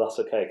 but that's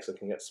okay because I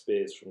can get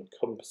spears from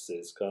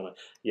compasses, can't I?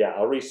 Yeah,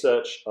 I'll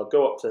research, I'll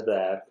go up to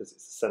there because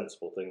it's a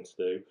sensible thing to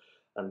do,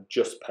 and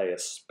just pay a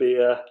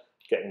spear,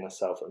 getting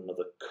myself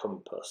another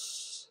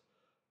compass.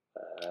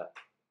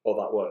 Oh,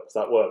 that works,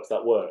 that works,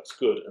 that works,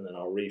 good. And then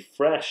I'll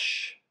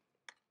refresh.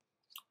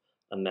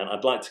 And then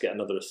I'd like to get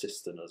another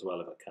assistant as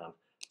well if I can.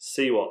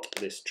 See what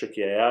this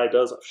tricky AI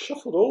does. I've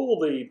shuffled all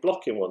the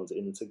blocking ones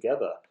in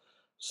together.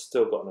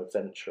 Still got an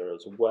adventurer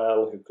as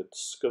well who could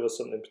discover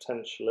something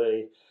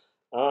potentially.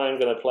 I'm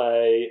going to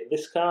play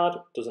this card.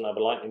 Doesn't have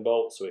a lightning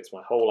bolt, so it's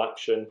my whole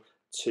action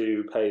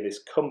to pay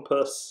this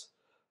compass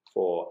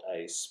for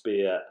a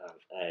spear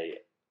and a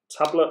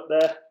tablet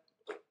there.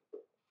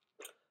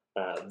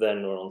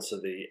 Then we're on to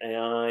the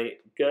AI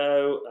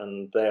go,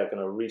 and they're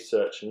going to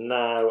research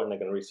now, and they're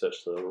going to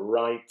research to the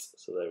right,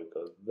 so they will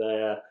go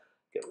there,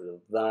 get rid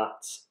of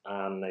that,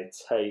 and they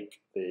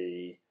take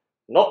the,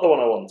 not the one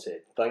I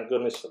wanted, thank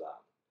goodness for that.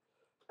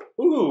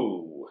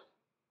 Ooh,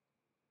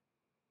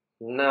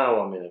 now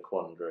I'm in a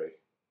quandary.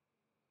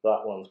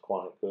 That one's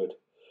quite good.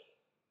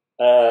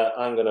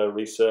 I'm going to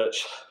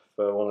research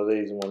for one of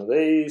these and one of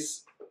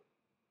these.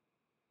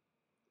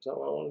 Is that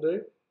what I want to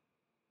do?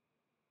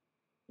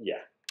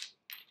 Yeah.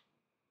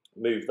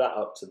 Move that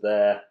up to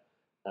there,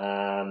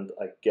 and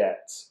I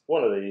get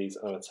one of these.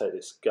 I'm going to take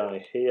this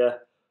guy here,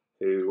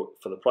 who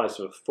for the price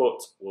of a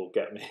foot will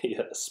get me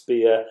a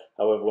spear.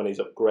 However, when he's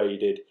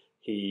upgraded,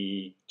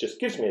 he just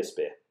gives me a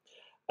spear.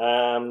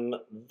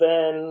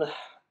 Then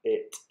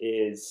it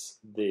is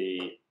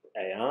the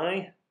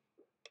AI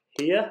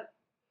here,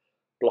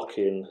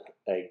 blocking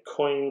a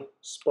coin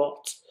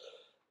spot.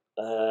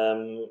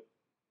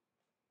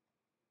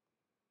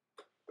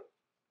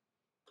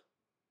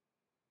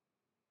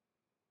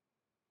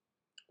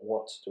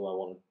 What do I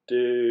want to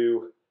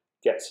do?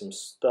 Get some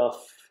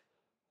stuff.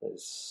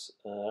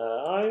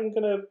 I'm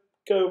going to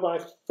go by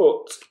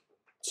foot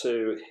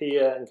to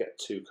here and get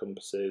 2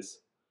 compasses.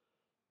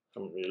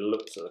 Haven't really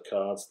looked at the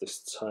cards this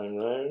time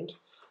round.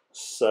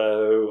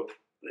 So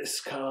this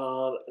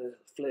card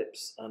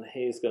flips, and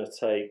he's going to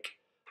take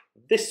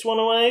this one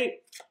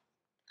away.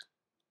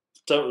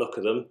 Don't look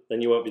at them,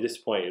 then you won't be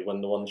disappointed when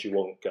the ones you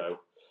want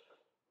go.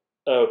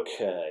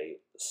 Okay,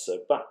 so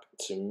back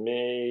to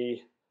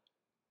me.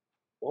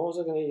 What was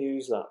I going to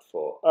use that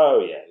for? Oh,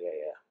 yeah.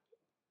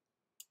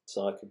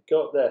 So I could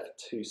go up there for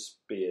 2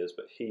 spears,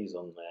 but he's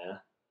on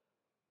there.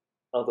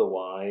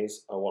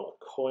 Otherwise, I want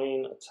a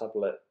coin, a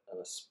tablet,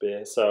 and a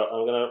spear. So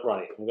I'm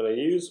going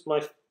to use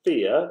my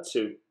fear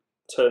to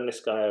turn this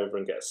guy over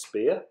and get a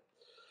spear.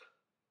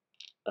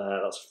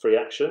 That's a free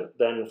action.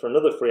 Then for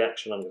another free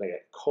action, I'm going to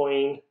get a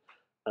coin.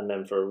 And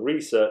then for a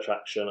research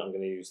action, I'm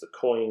going to use the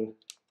coin,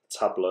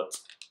 tablet,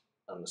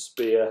 and the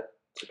spear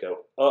to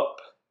go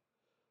up.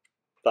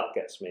 That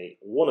gets me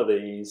one of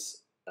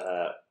these,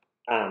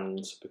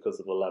 and because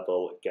of the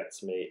level, it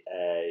gets me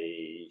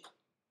a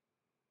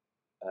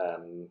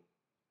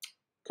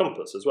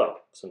compass as well.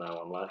 So now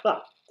I'm like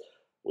that,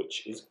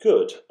 which is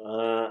good. Is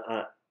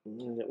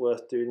it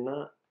worth doing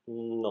that?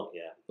 Not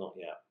yet, not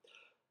yet.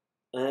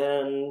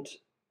 And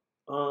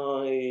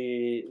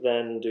I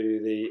then do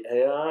the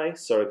AI.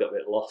 Sorry, I got a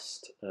bit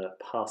lost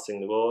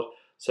passing the board.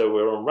 So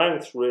we're on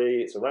round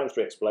 3. It's a round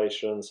 3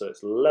 exploration, so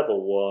it's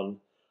level 1.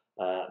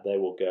 They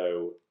will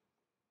go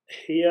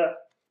here.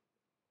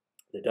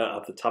 They don't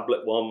have the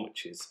tablet one,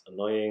 which is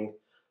annoying,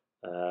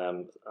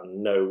 and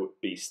no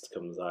beast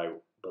comes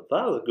out. But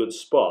that was a good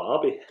spot.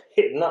 I'll be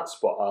hitting that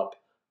spot up,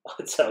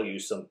 I'll tell you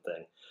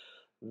something.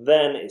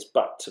 Then it's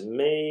back to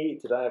me.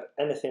 Did I have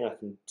anything I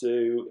can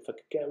do? If I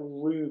could get a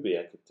ruby,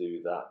 I could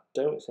do that.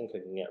 Don't think I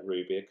can get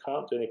ruby. I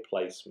can't do any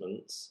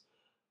placements.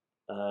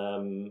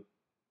 Oh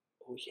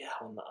yeah,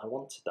 I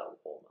wanted that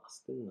war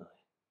mask, didn't I?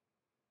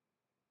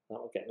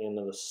 That would get me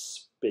another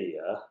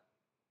spear.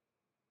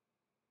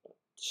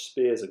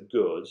 Spears are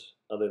good.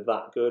 Are they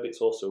that good? It's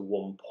also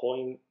 1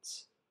 point.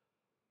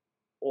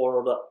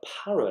 Or that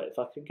parrot, if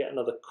I could get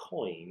another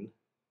coin,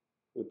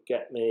 would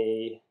get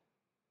me...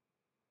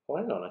 Oh,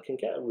 hang on, I can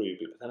get a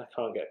ruby, but then I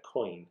can't get a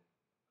coin.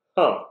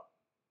 Huh.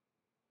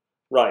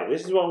 Right,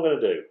 this is what I'm going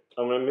to do.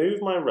 I'm going to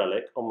move my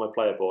relic on my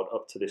player board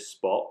up to this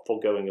spot,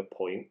 foregoing a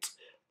point,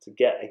 to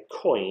get a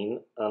coin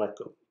and a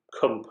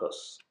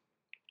compass.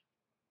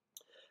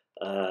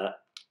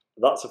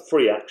 That's a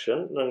free action,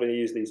 and I'm going to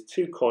use these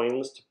 2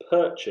 coins to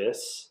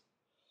purchase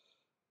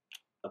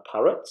a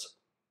parrot,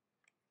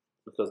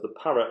 because the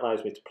parrot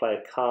allows me to play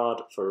a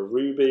card for a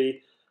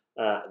ruby,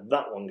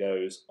 That one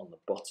goes on the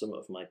bottom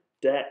of my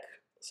deck,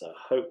 so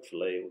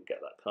hopefully we'll get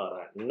that card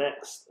out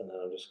next, and then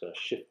I'm just going to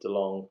shift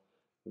along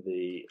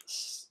the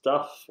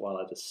stuff while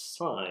I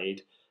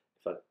decide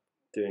if I'm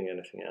doing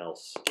anything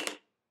else.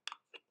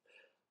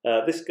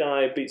 This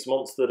guy beats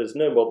monster. There's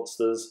no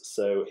monsters,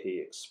 so he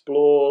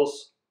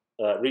explores,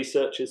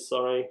 researches,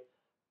 sorry.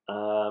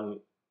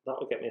 That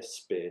will get me a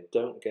spear.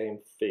 Don't gain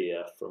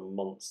fear from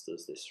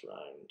monsters this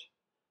round.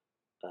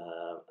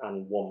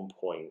 And 1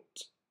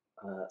 point.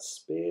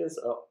 Spears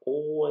are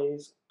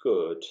always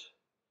good.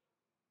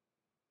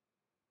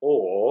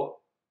 Or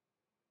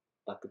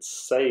I could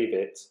save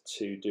it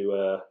to do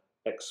a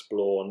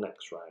explore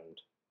next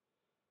round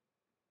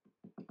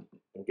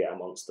and get a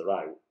monster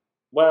out.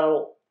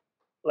 Well,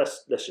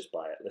 let's just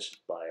buy it. Let's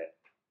just buy it.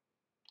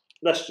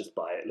 Let's just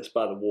buy it. Let's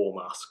buy the War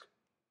Mask.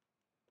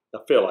 I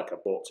feel like I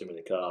bought too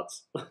many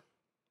cards.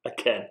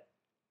 Again,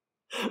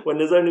 when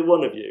there's only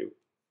one of you,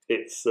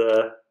 it's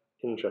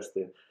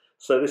interesting.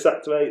 So this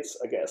activates,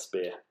 I get a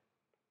spear.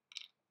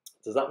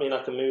 Does that mean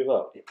I can move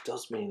up? It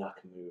does mean I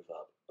can move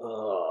up.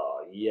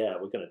 Oh, yeah,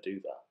 we're going to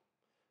do that.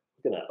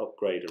 We're going to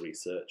upgrade a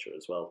researcher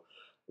as well.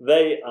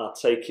 They are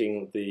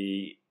taking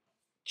the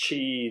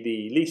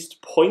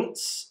least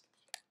points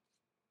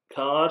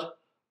card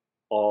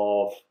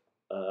of...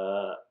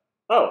 oh,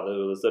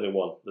 there's only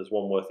one. There's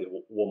one worth of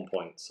 1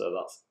 point, so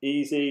that's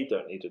easy.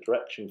 Don't need a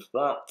direction for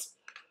that.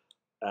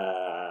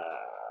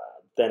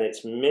 Then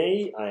it's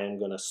me. I am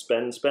going to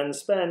spend.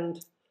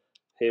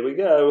 Here we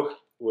go.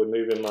 We're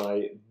moving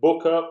my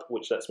book up,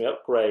 which lets me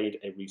upgrade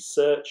a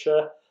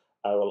researcher.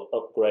 I will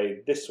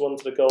upgrade this one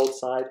to the gold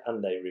side,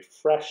 and they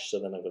refresh, so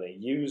then I'm going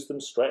to use them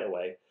straight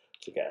away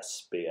to get a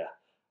spear.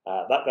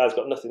 That guy's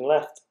got nothing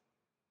left.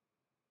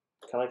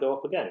 Can I go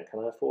up again? Can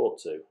I afford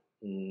to?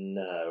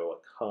 No,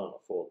 I can't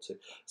afford to.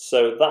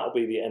 So that'll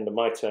be the end of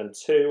my turn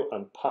too.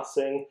 I'm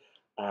passing.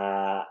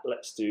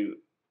 Let's do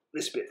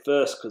this bit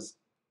first because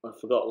I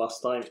forgot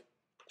last time.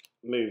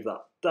 Move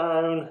that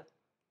down.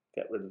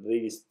 Get rid of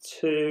these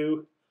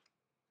two.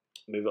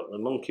 Move up the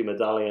monkey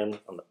medallion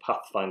and the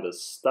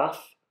Pathfinder's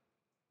staff.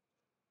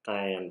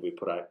 And we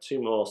put out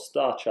 2 more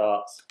star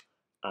charts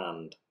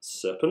and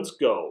Serpent's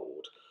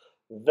Gold.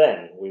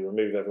 Then we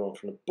remove everyone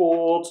from the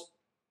board.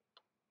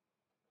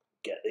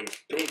 Get these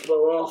people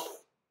off.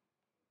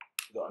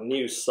 Got a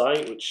new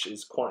sight, which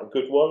is quite a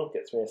good one.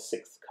 Gets me a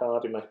 6th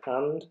card in my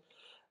hand.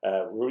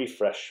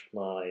 Refresh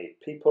my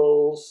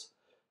peoples.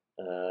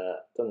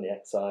 Done the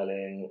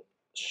exiling.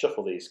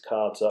 Shuffle these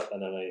cards up,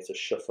 and then I need to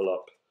shuffle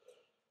up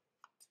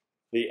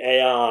the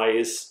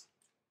AI's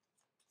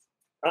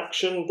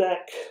action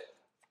deck.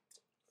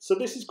 So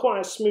this is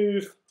quite a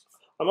smooth...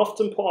 I'm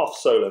often put off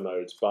solo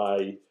modes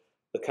by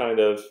the kind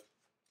of...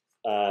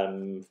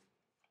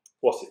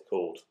 what's it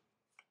called?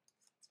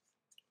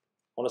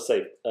 I want to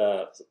say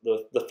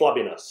the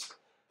flabbiness.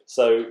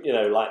 So, you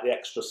know, like the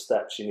extra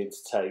steps you need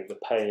to take, the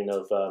pain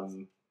of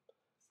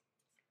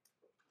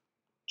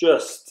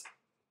just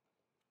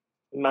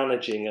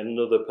managing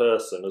another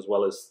person as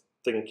well as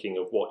thinking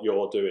of what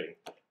you're doing.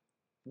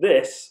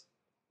 This,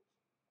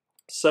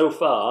 so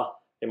far,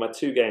 in my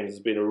 2 games, has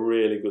been a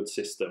really good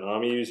system. And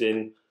I'm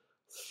using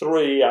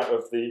 3 out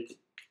of the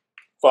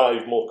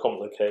 5 more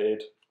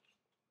complicated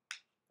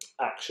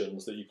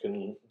actions that you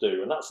can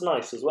do. And that's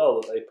nice as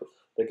well, that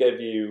they give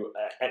you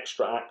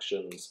extra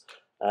actions.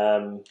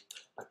 I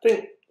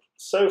think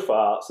so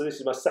far, so this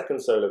is my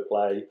 2nd solo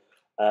play.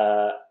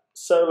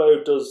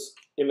 Solo does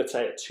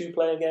imitate a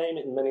 2-player game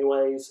in many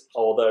ways,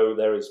 although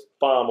there is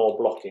far more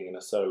blocking in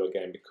a solo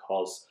game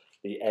because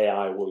the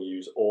AI will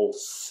use all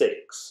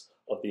 6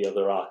 of the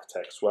other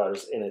architects,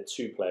 whereas in a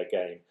 2-player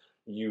game,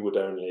 you would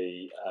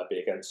only be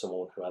against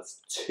someone who has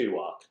 2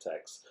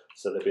 architects,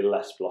 so there'd be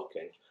less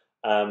blocking.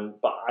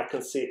 But I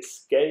can see it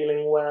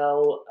scaling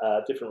well,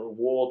 different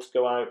rewards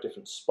go out,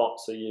 different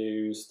spots are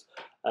used.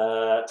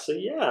 So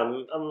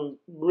yeah, I'm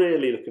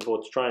really looking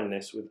forward to trying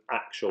this with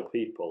actual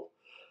people.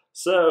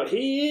 So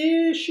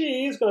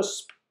she's going to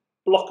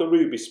block a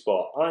ruby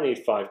spot. I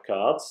need 5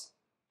 cards.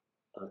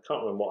 I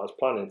can't remember what I was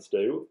planning to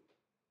do.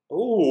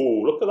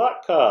 Ooh, look at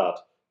that card.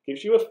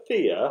 Gives you a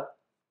fear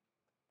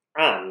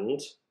and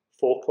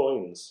 4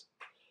 coins.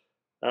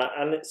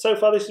 And so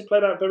far this has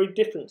played out very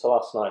different to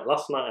last night.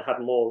 Last night I had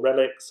more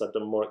relics, I'd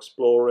done more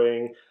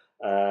exploring.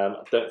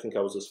 I don't think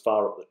I was as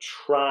far up the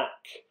track.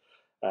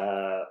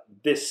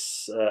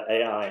 This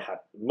AI had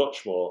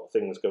much more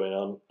things going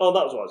on. Oh,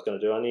 that was what I was going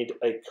to do. I need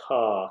a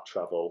car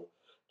travel.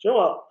 Do you know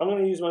what? I'm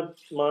going to use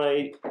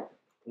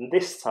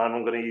this time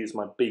I'm going to use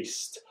my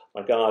beast,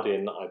 my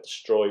guardian that I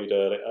destroyed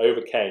earlier,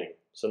 overcame.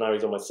 So now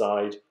he's on my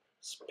side.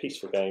 It's a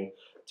peaceful game.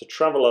 To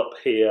travel up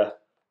here,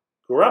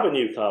 grab a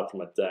new card from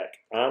my deck,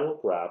 and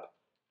grab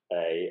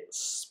a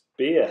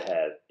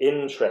spearhead.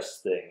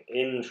 Interesting,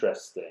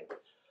 interesting.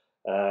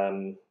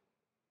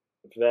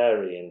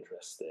 Very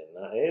interesting,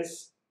 that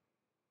is.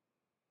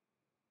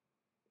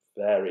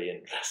 Very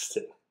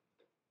interesting.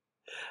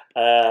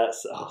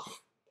 So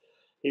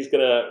he's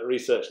going to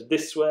research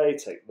this way,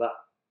 take that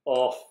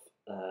off,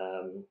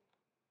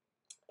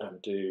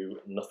 and do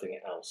nothing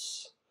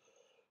else.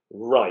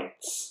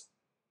 Right.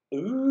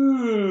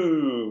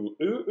 Ooh,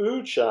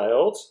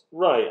 child.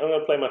 Right, I'm going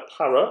to play my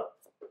parrot.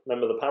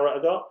 Remember the parrot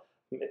I got?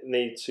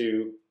 Need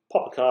to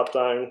pop a card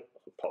down,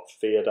 pop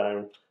fear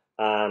down,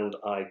 and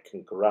I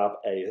can grab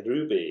a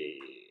ruby.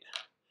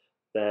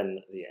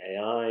 Then the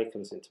AI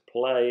comes into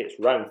play. It's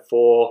round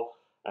 4,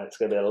 and it's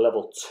going to be a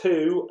level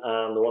 2.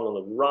 And the one on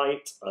the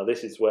right,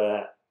 this is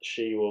where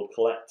she will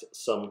collect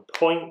some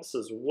points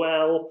as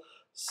well.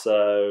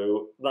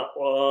 So that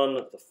one,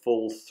 the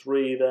full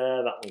 3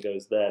 there, that one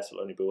goes there, so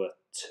it'll only be worth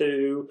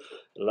 2.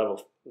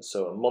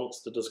 So a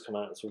monster does come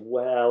out as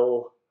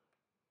well,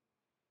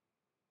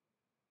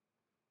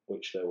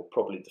 which they will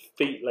probably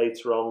defeat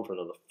later on for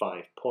another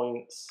 5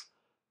 points.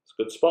 It's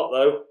a good spot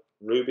though,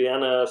 ruby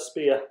and a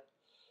spear.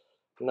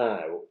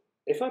 Now,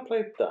 if I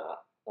played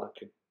that, I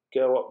could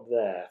go up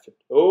there for...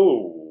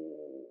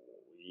 Oh,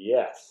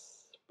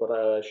 yes.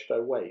 But should I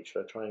wait?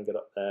 Should I try and get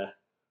up there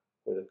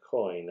with a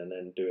coin and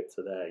then do it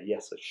to there?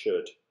 Yes, I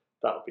should.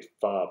 That would be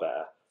far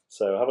better.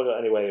 So have I got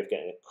any way of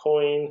getting a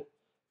coin?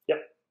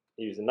 Yep,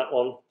 using that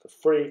one for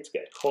free to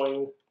get a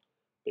coin.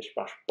 Bish,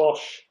 bash,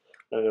 bosh.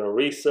 Then I'm going to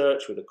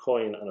research with a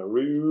coin and a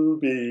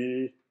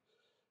ruby.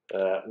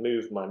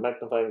 Move my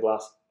magnifying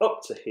glass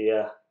up to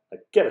here. I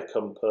get a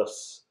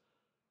compass.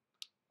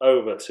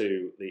 Over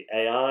to the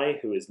AI,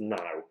 who is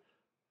now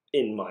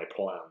in my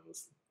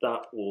plans.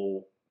 That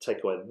will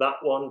take away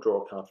that one,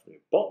 draw a card from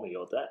the bottom of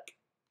your deck.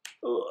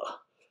 Ugh.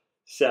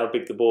 See how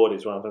big the board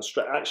is rather than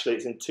straight. Actually,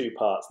 it's in 2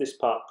 parts. This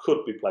part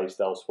could be placed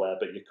elsewhere,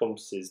 but your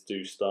compasses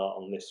do start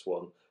on this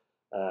one.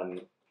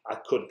 I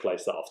could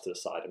place that off to the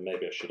side, and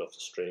maybe I should after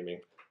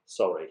streaming.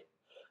 Sorry.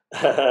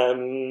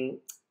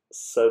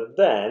 So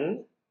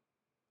then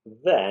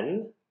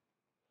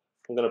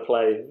I'm going to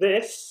play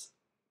this.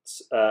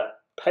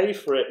 Pay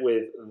for it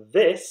with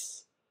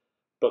this,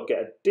 but get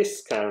a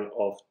discount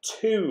of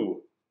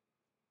 2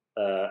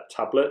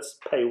 tablets,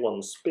 pay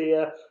 1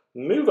 spear,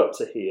 move up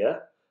to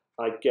here,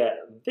 I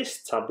get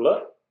this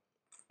tablet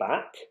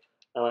back,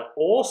 and I'm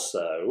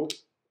also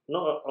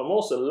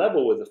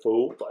level with the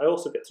fool, but I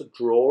also get to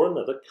draw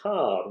another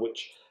card,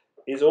 which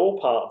is all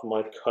part of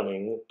my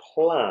cunning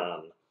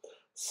plan.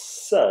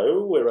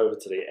 So we're over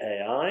to the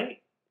AI.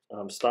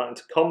 I'm starting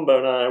to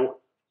combo now.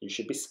 You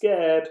should be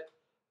scared.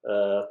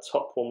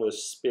 Top one with a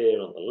spear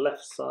on the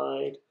left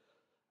side.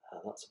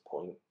 That's a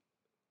point.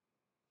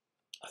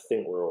 I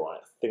think we're all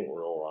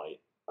right.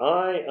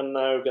 I am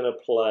now going to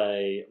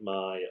play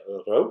my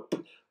rope,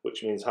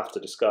 which means I have to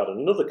discard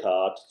another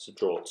card to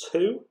draw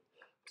 2.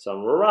 So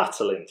I'm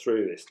rattling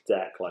through this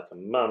deck like a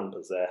man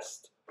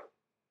possessed.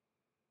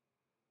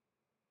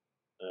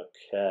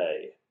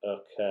 Okay.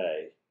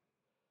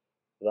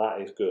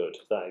 That is good.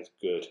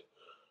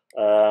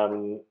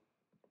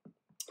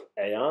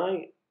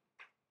 AI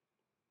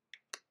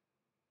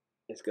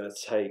is going to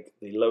take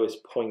the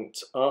lowest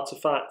point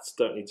artifacts.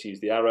 Don't need to use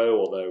the arrow,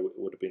 although it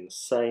would have been the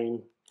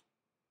same.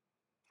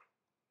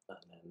 And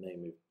then they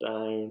move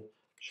down.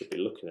 Should be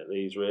looking at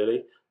these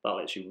really. That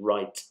lets you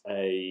write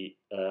a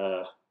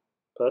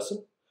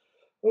person.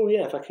 Oh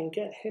yeah, if I can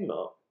get him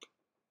up.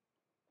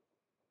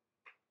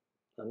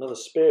 Another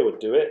spear would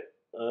do it.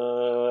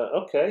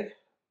 Okay.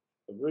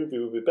 A ruby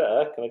would be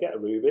better. Can I get a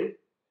ruby?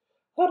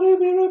 A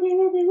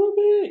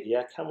ruby. Yeah,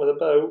 I can with a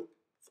bow.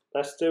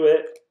 Let's do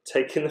it.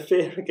 Taking the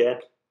fear again.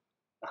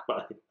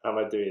 Am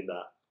I doing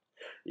that?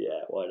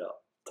 Yeah, why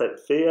not? Take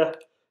the fear,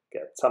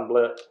 get a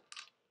tablet,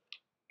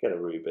 get a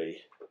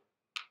ruby.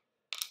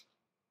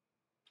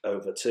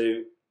 Over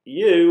to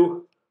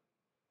you.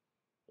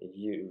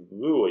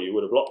 You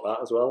would have blocked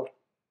that as well.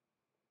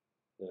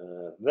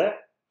 There.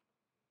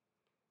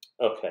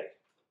 Okay.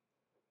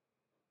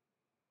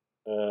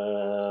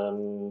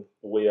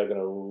 We are going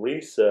to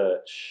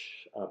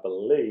research, I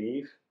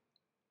believe.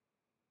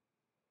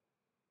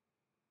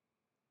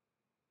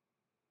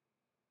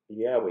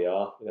 Yeah, we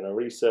are. We're going to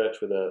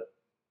research with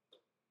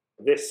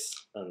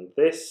this and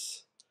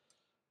this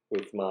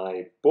with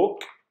my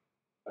book,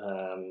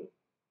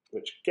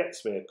 which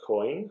gets me a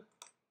coin,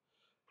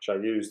 which I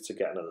use to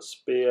get another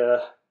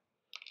spear.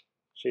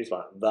 She's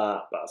like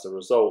that, but as a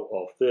result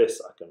of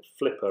this, I can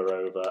flip her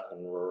over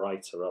and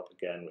write her up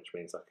again, which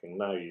means I can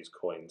now use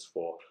coins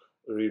for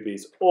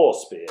rubies or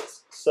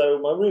spears. So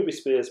my ruby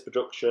spears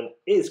production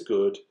is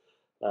good.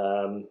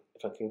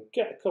 If I can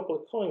get a couple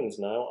of coins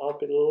now, I'll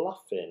be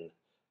laughing.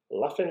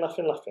 Laughing. Now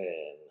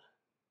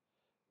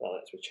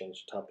let's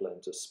change the tablet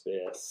into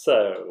spear.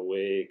 So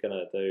we're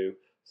gonna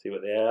see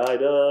what the AI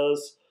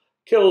does.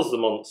 Kills the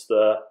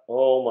monster.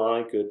 Oh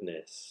my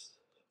goodness.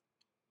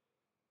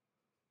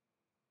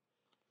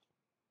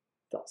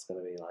 That's going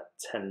to be like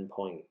 10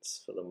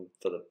 points for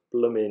the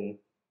blooming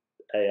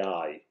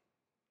AI.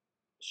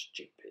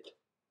 Stupid.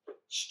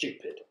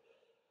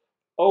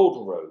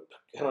 Old rope.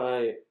 Can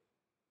I...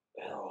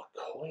 Oh, a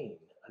coin.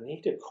 I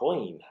need a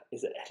coin.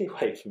 Is there any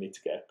way for me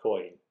to get a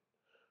coin?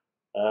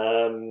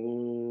 No.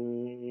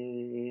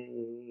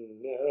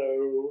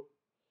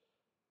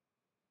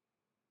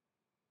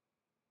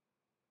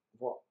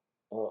 What?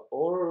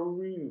 Or a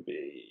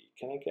ruby.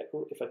 Can I get...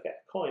 If I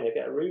get a coin, I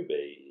get a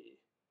ruby.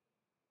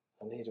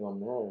 I need one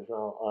there as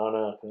well.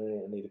 Arnak, I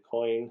need a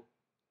coin,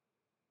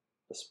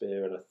 a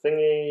spear, and a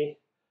thingy.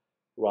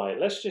 Right,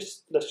 let's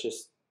just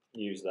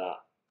use that.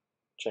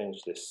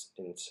 Change this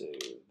into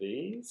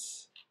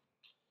these.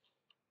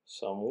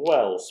 So I'm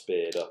well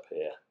speared up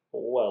here.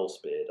 Well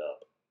speared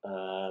up.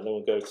 Then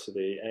we'll go to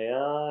the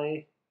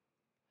AI.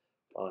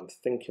 I'm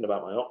thinking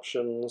about my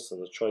options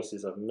and the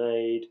choices I've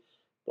made.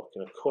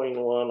 Blocking a coin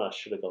one. I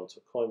should have gone to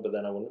a coin, but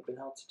then I wouldn't have been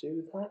able to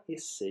do that, you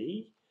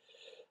see.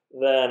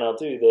 Then I'll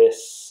do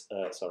this.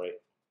 Sorry.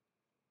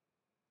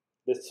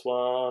 This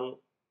one.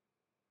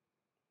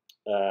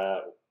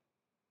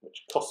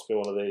 Which costs me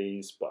one of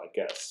these, but I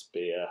get a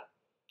spear.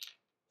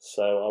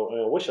 So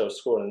I wish I was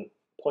scoring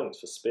points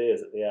for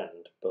spears at the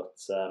end, but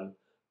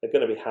they're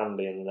going to be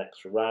handy in the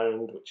next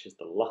round, which is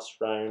the last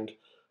round.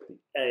 The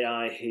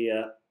AI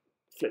here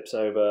flips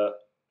over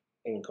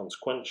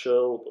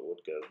inconsequential, but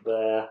would go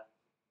there.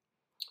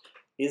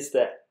 Is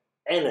there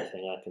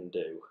anything I can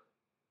do?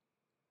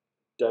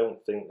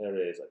 Don't think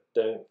there is. I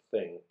don't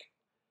think.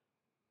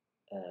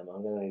 I'm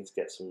going to need to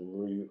get some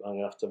I'm going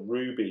to have to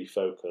ruby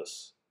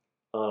focus.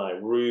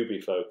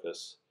 Ruby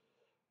focus.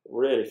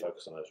 Really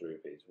focus on those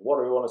rubies. What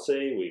do we want to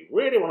see? We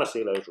really want to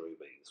see those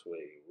rubies.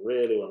 We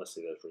really want to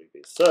see those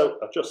rubies. So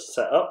I've just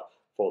set up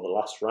for the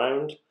last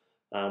round,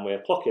 and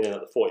we're clocking in at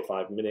the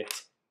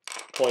 45-minute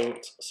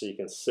point. So you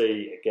can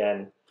see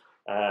again,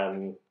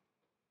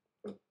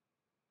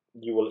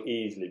 you will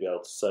easily be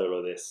able to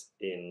solo this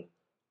in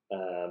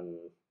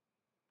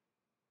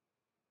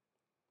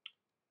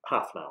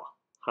half an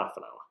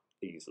hour,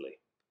 easily.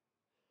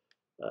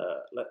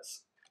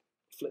 Let's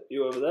flip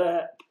you over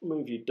there,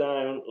 move you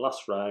down,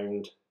 last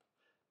round.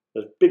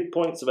 There's big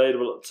points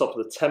available at the top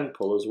of the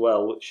temple as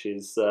well, which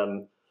is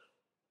the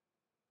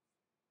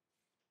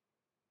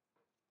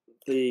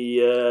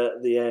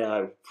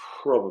AI will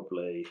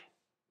probably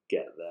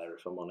get there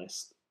if I'm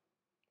honest,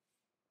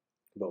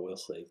 but we'll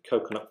see.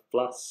 Coconut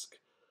flask,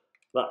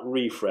 that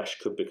refresh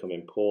could become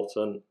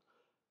important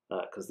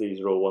because these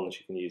are all ones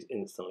you can use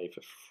instantly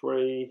for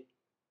free.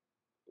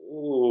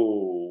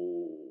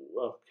 Ooh,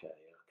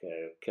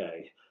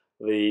 okay.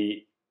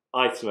 The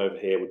item over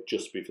here would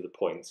just be for the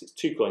points. It's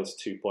 2 coins,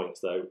 2 points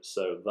though,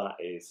 so that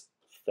is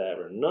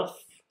fair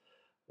enough.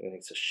 We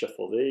need to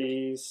shuffle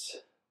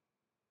these.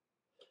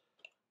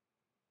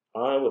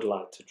 I would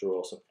like to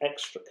draw some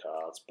extra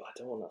cards, but I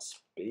don't want a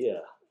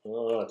spear.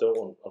 Oh, I don't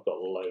want. I've got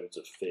loads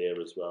of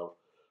fear as well.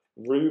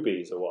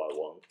 Rubies are what I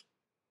want.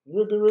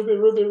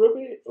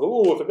 Ruby.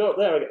 Oh, if I go up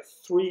there, I get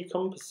 3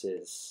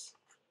 compasses.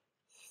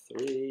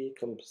 3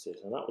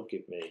 compasses, and that would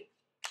give me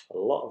a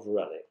lot of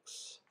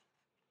relics.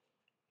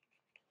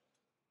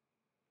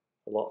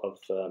 A lot of,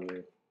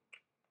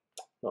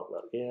 not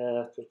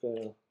relics,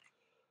 yeah.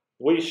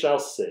 We shall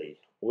see.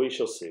 We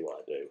shall see what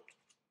I do.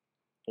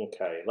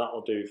 Okay,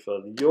 that'll do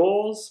for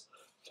yours.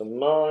 For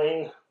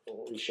mine,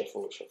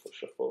 reshuffle.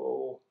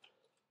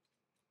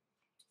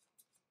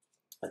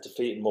 I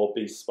defeated more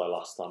beasts by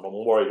last time.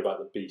 I'm worried about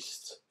the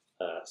beast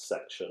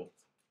section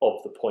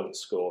of the point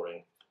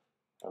scoring.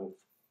 I'm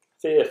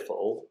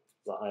fearful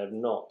that I have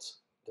not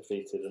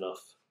defeated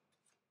enough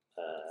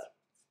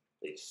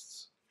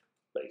beasts,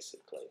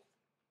 basically.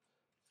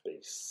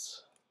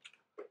 Beasts.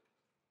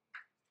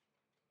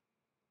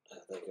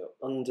 They go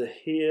under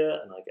here,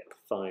 and I get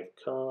 5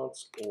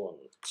 cards. 1,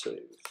 2,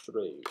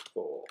 3,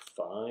 4,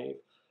 5.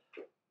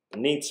 I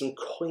need some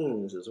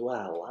coins as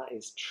well. That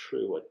is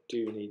true. I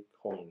do need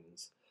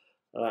coins.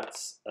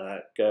 Let's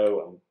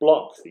go and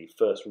block the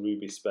first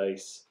ruby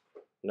space.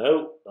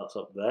 No, that's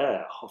up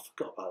there. Oh, I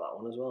forgot about that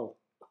one as well.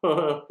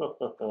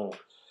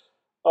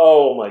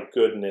 Oh my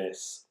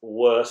goodness.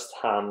 Worst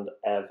hand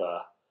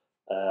ever.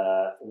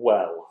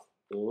 Well,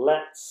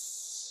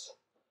 let's...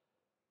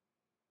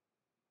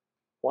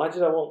 Why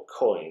did I want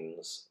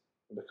coins?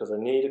 Because I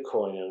need a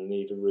coin and I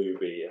need a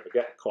ruby. If I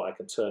get a coin, I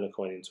can turn a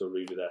coin into a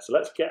ruby there. So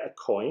let's get a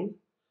coin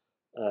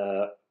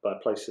by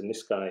placing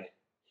this guy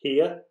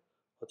here.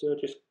 Or do I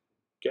just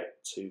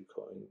get 2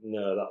 coins?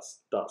 No,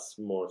 that's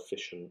more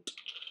efficient.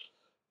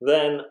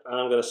 Then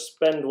I'm going to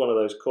spend one of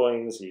those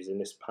coins using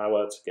this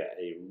power to get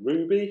a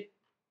ruby.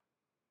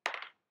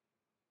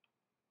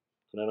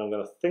 And then I'm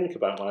going to think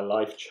about my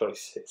life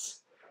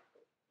choices.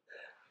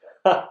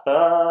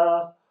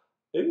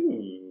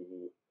 Ooh.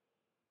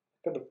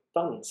 Got a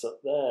advance up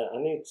there. I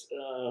need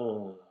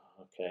to,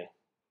 okay.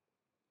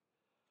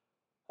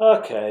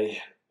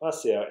 Okay,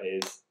 let's see how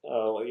it is.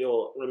 Oh,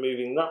 you're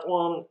removing that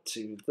one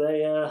to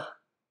there.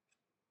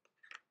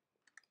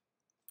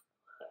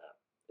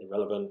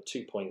 Irrelevant.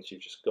 2 points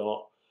you've just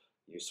got.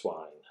 You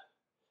swine.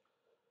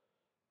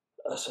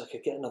 So I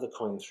could get another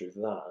coin through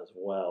that as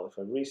well. If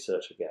I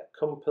research, I get a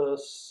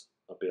compass.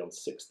 I'd be on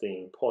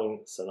 16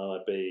 points, and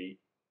I'd be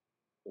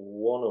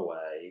 1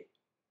 away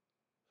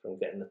from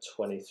getting the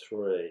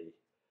 23.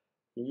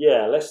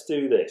 Yeah, let's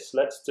do this.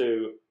 Let's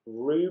do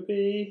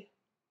ruby.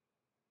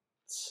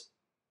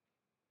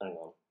 Hang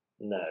on.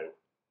 No.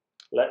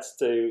 Let's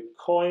do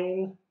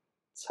coin,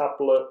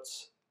 tablet,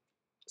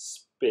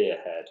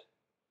 spearhead.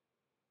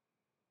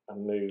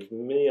 and move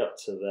me up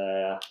to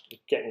there,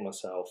 getting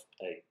myself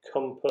a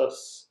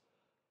compass,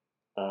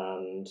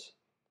 and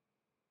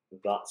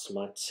that's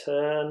my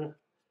turn.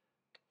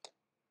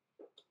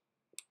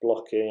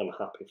 Blocking, I'm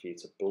happy for you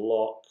to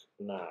block.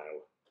 Now,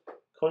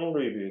 coin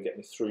ruby will get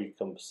me 3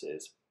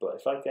 compasses, but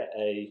if I get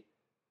a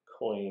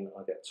coin,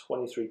 I get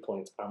 23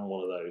 points and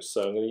one of those.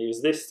 So I'm going to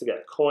use this to get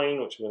a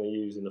coin, which I'm going to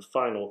use in the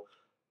final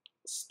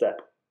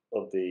step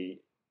of the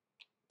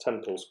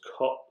temple's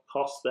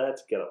cost there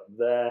to get up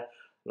there.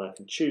 And I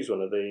can choose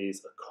one of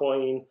these, a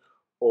coin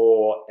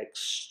or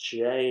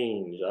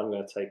exchange. I'm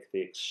going to take the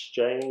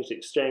exchange. The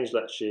exchange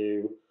lets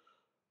you...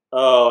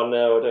 Oh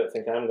no, I don't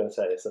think I'm going to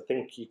take this. I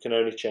think you can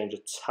only change a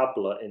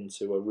tablet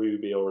into a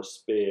ruby or a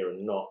spear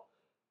and not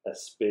a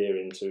spear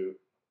into...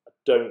 I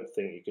don't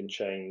think you can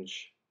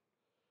change...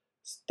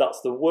 That's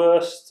the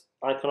worst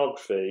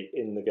iconography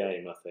in the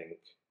game, I think.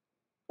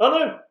 Oh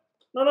no!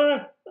 No,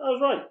 I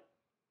was right.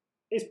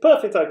 It's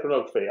perfect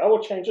iconography. I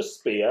will change a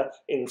spear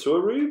into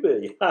a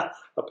ruby.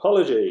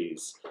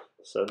 Apologies.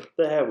 So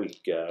there we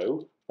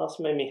go. That's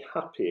made me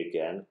happy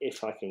again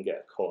if I can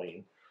get a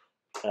coin,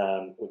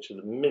 which at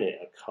the minute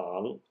I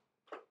can't.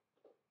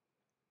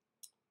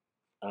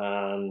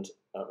 And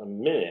at the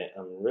minute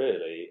I'm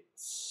really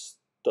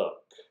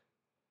stuck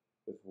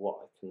with what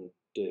I can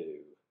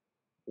do,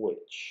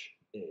 which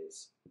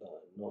is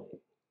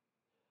annoying.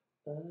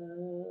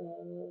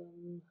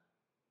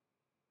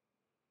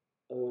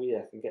 Oh yeah,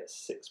 I can get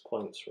 6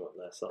 points from up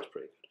there, so that's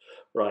pretty good.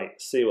 Right,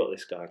 see what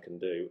this guy can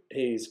do.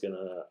 She's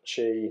gonna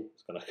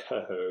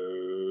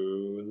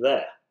go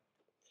there.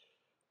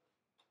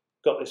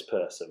 Got this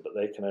person, but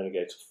they can only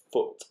go to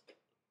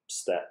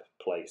footstep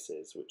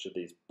places, which are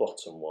these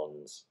bottom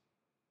ones.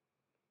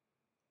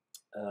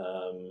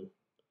 And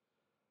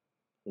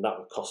that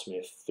would cost me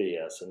a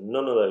fear, so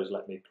none of those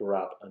let me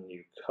grab a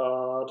new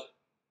card.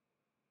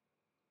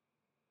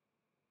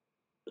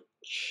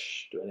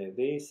 Do any of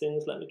these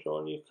things let me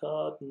draw a new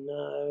card?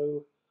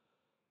 No.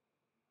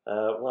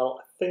 Well,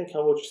 I think I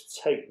will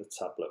just take the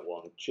tablet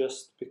one,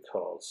 just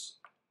because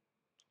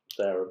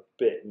they're a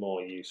bit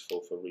more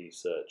useful for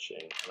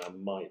researching, and I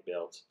might be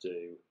able to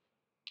do...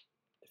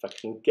 If I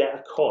can get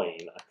a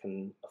coin, I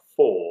can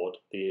afford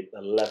the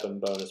 11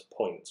 bonus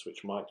points,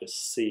 which might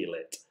just seal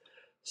it.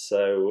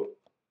 So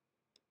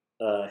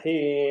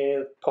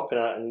here, popping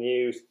out a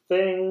new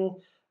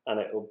thing, and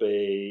it will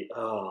be...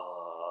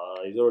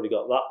 he's already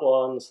got that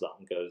one, so that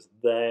one goes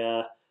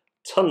there.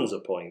 Tons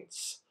of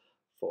points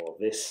for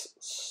this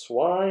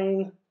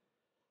swine.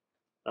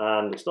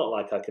 And it's not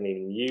like I can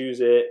even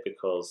use it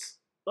because...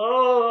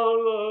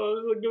 Oh,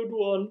 it's a good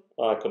one.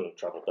 Oh, I couldn't have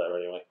travelled there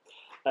anyway.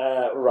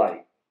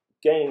 Right,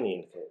 gain the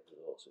indicator.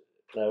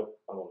 No,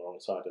 I'm on the wrong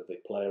side of the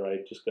player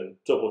aid. Just going to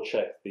double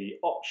check the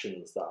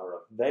options that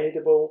are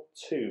available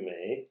to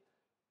me.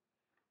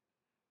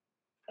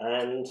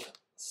 And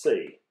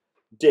see.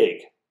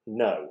 Dig.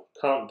 No,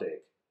 can't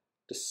dig.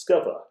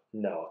 Discover.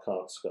 No, I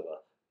can't discover.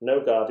 No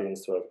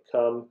guardians to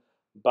overcome.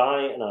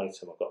 Buy an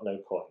item. I've got no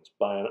coins.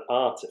 Buy an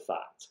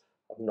artifact.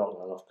 I've not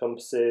got enough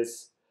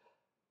compasses.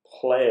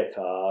 Play a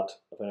card.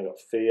 I've only got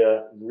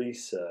fear.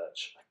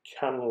 Research. I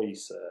can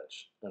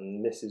research.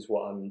 And this is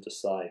what I'm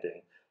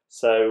deciding.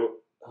 So,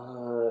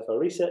 if I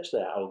research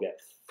there, I'll get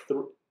 3.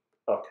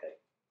 Okay.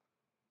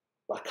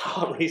 I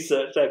can't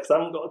research there because I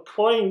haven't got a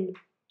coin.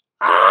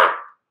 Ah!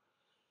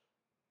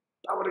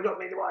 That would have got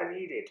me what I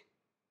needed.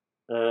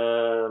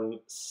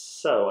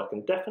 So I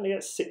can definitely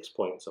get 6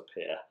 points up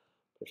here.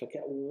 But if I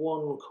get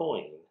one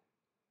coin,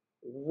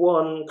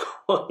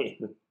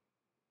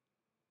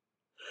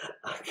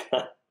 I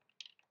can't.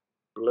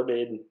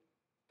 Blooming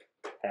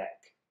heck.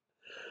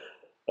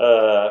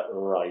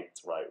 Right.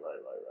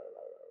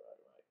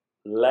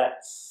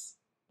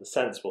 The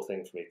sensible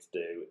thing for me to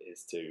do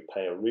is to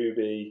pay a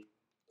ruby,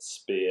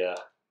 spear,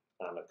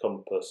 and a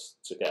compass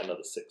to get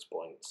another 6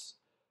 points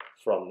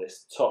from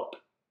this top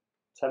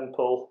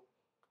temple.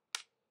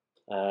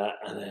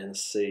 And then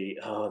see,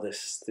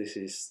 this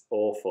is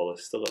awful.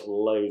 It's still got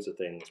loads of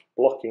things.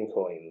 Blocking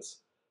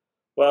coins.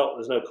 Well,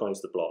 there's no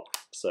coins to block,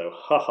 so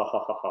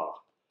ha.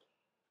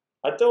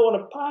 I don't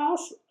want to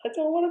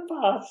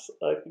pass.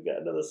 I can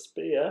get another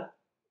spear.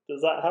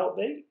 Does that help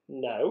me?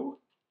 No.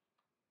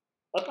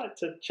 I'd like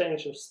to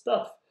change some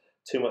stuff.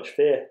 Too much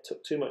fear.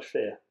 Took too much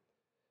fear.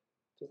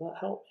 Does that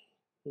help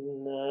me?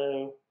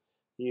 No.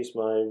 Use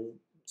my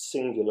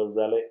singular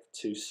relic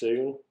too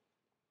soon.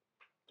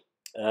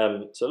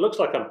 So it looks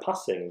like I'm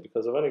passing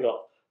because I've only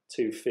got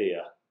 2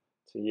 fear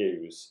to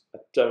use. I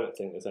don't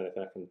think there's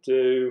anything I can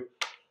do.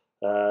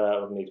 I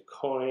would need a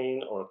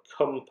coin or a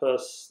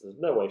compass. There's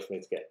no way for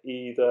me to get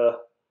either.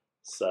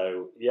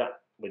 So yeah,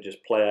 we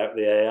just play out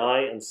the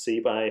AI and see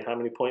by how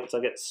many points I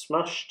get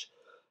smashed.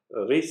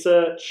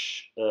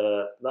 Research,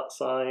 that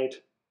side.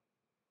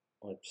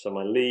 So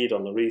my lead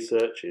on the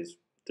research is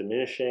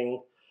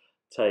diminishing.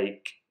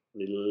 Take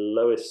the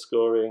lowest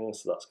scoring,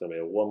 so that's going to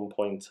be a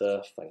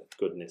 1-pointer. Thank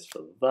goodness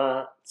for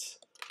that.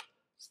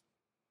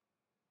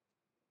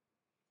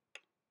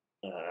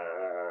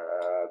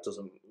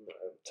 Doesn't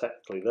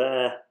technically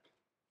there.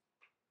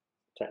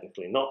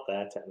 Technically not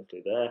there,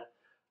 technically there.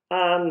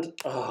 And,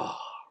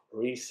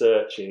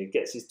 researching, he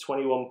gets his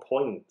 21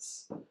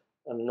 points.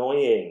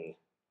 Annoying.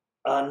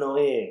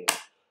 Annoying.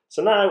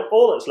 So now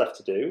all that's left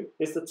to do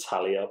is to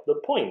tally up the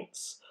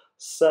points.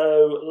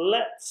 So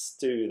let's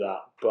do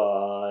that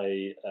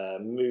by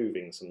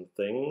moving some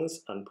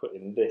things and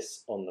putting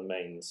this on the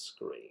main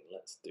screen.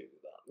 Let's do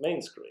that,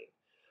 main screen.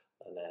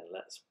 And then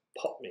let's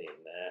pop me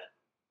in there.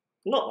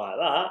 Not like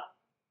that.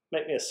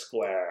 Make me a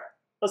square.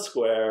 A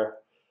square.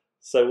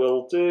 So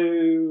we'll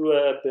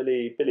do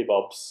Billy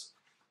Bob's.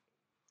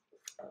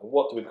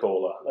 What do we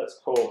call her? Let's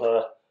call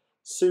her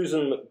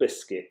Susan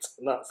McBiscuit.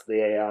 That's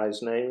the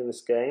AI's name in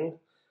this game.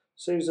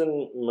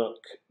 Susan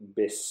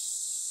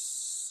McBiscuit.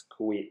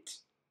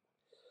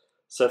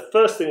 So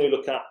first thing we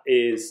look at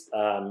is,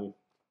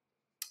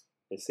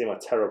 you see my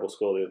terrible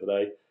score the other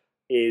day,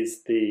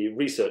 is the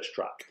research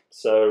track.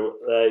 So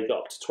they got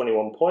up to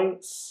 21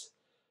 points,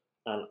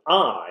 and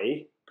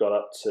I got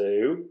up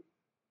to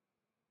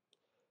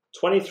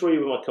 23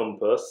 with my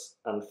compass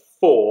and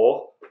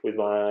 4 with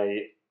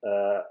my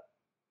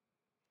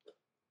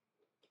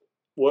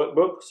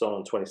workbook, so I'm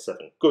on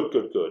 27. Good,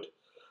 good, good.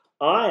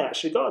 I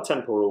actually got a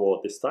temple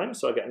reward this time,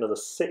 so I get another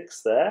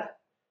 6 there.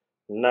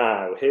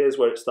 Now, here's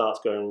where it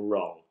starts going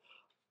wrong.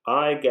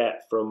 I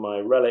get from my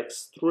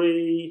relics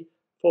 3,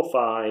 4,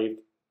 5,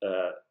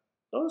 oh,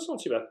 that's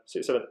not too bad,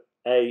 6, 7,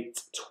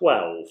 8,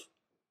 12.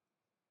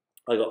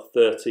 I got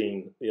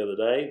 13 the other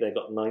day, they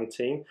got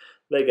 19.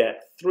 They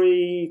get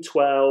 3,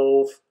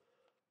 12,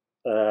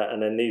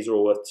 and then these are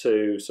all worth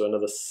 2, so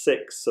another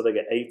 6, so they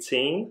get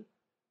 18.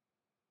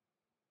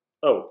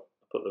 Oh,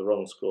 I put the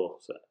wrong score,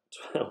 so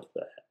 12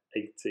 there,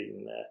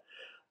 18 there.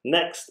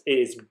 Next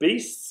is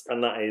beasts,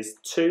 and that is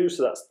 2,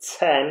 so that's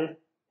 10.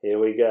 Here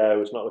we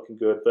go, it's not looking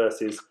good,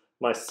 versus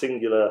my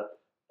singular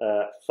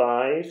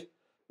 5.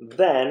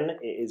 Then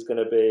it is going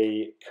to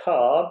be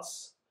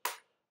cards,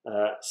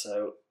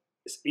 so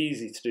it's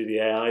easy to do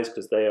the AIs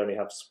because they only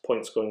have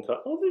point scoring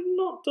cards. Oh, they've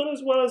not done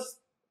as well as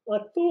I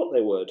thought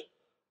they would.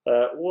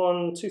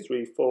 1, 2,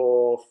 3,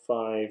 4,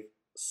 5,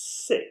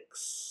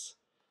 6.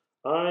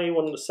 I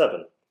wonder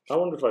 7. I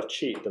wonder if I've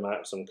cheated them out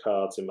of some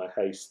cards in my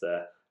haste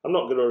there. I'm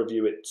not going to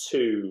review it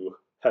too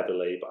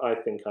heavily, but I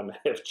think I may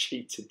have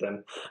cheated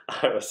them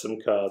out of some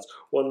cards.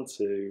 1,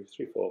 2,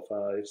 3, 4,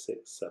 5,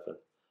 6, 7.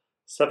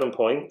 7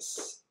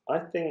 points. I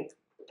think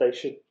they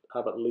should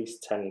have at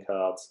least 10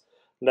 cards.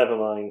 Never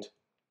mind.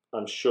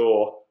 I'm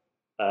sure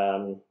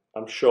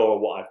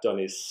what I've done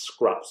is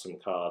scrap some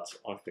cards.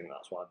 I think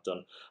that's what I've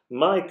done.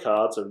 My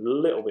cards are a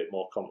little bit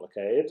more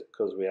complicated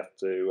because we have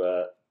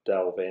to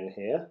delve in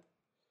here.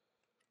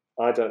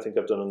 I don't think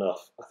I've done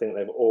enough. I think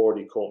they've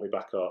already caught me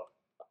back up.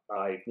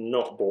 I've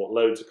not bought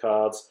loads of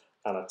cards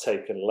and I've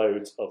taken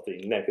loads of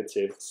the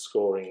negative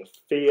scoring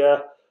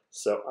fear.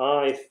 So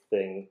I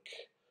think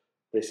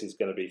this is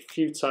going to be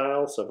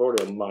futile. So I've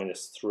already on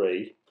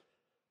 -3.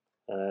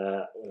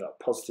 We've got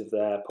positive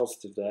there,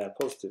 positive there,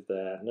 positive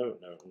there. No,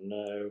 no,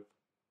 no.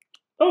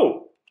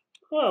 Oh,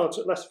 well, I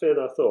took less fear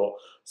than I thought.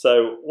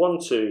 So 1,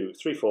 2,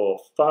 3, 4,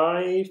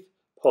 5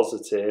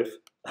 positive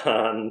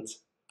and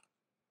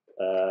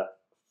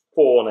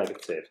 4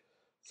 negative.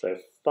 So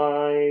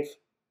 5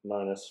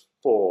 minus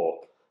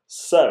 4.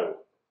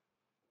 So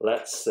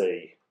let's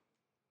see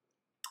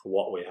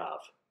what we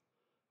have.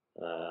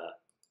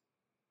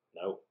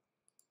 No,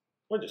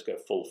 we'll just go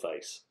full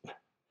face.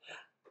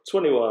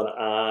 21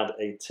 add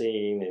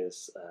 18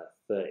 is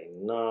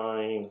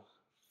 39,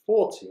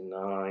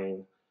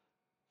 49,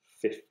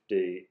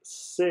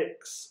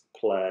 56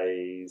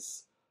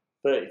 plays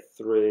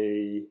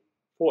 33,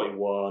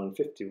 41,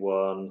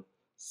 51,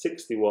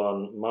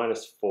 61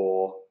 minus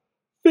 4,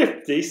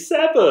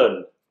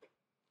 57.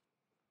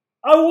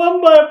 I won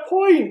by a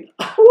point.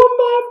 I won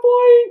by a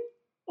point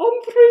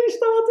on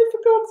 3-star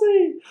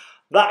difficulty.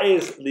 That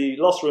is the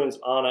Lost Ruins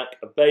of Arnak,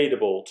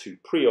 available to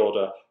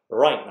pre-order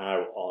right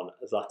now on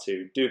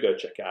Zatu. Do go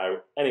check it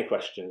out. Any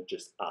questions,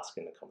 just ask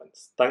in the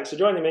comments. Thanks for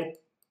joining me.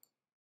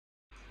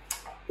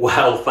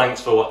 Well,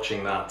 thanks for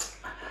watching that.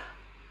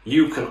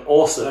 You can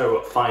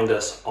also find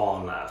us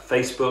on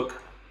Facebook,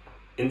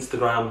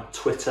 Instagram,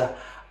 Twitter,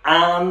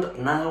 and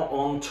now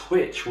on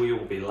Twitch. We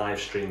will be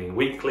live streaming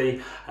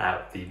weekly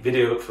the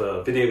video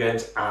for video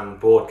games and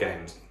board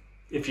games.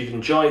 If you've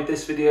enjoyed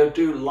this video,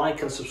 do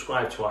like and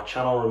subscribe to our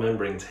channel,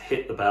 remembering to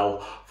hit the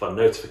bell for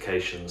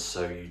notifications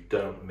so you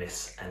don't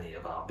miss any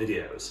of our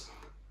videos.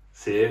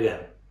 See you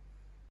again.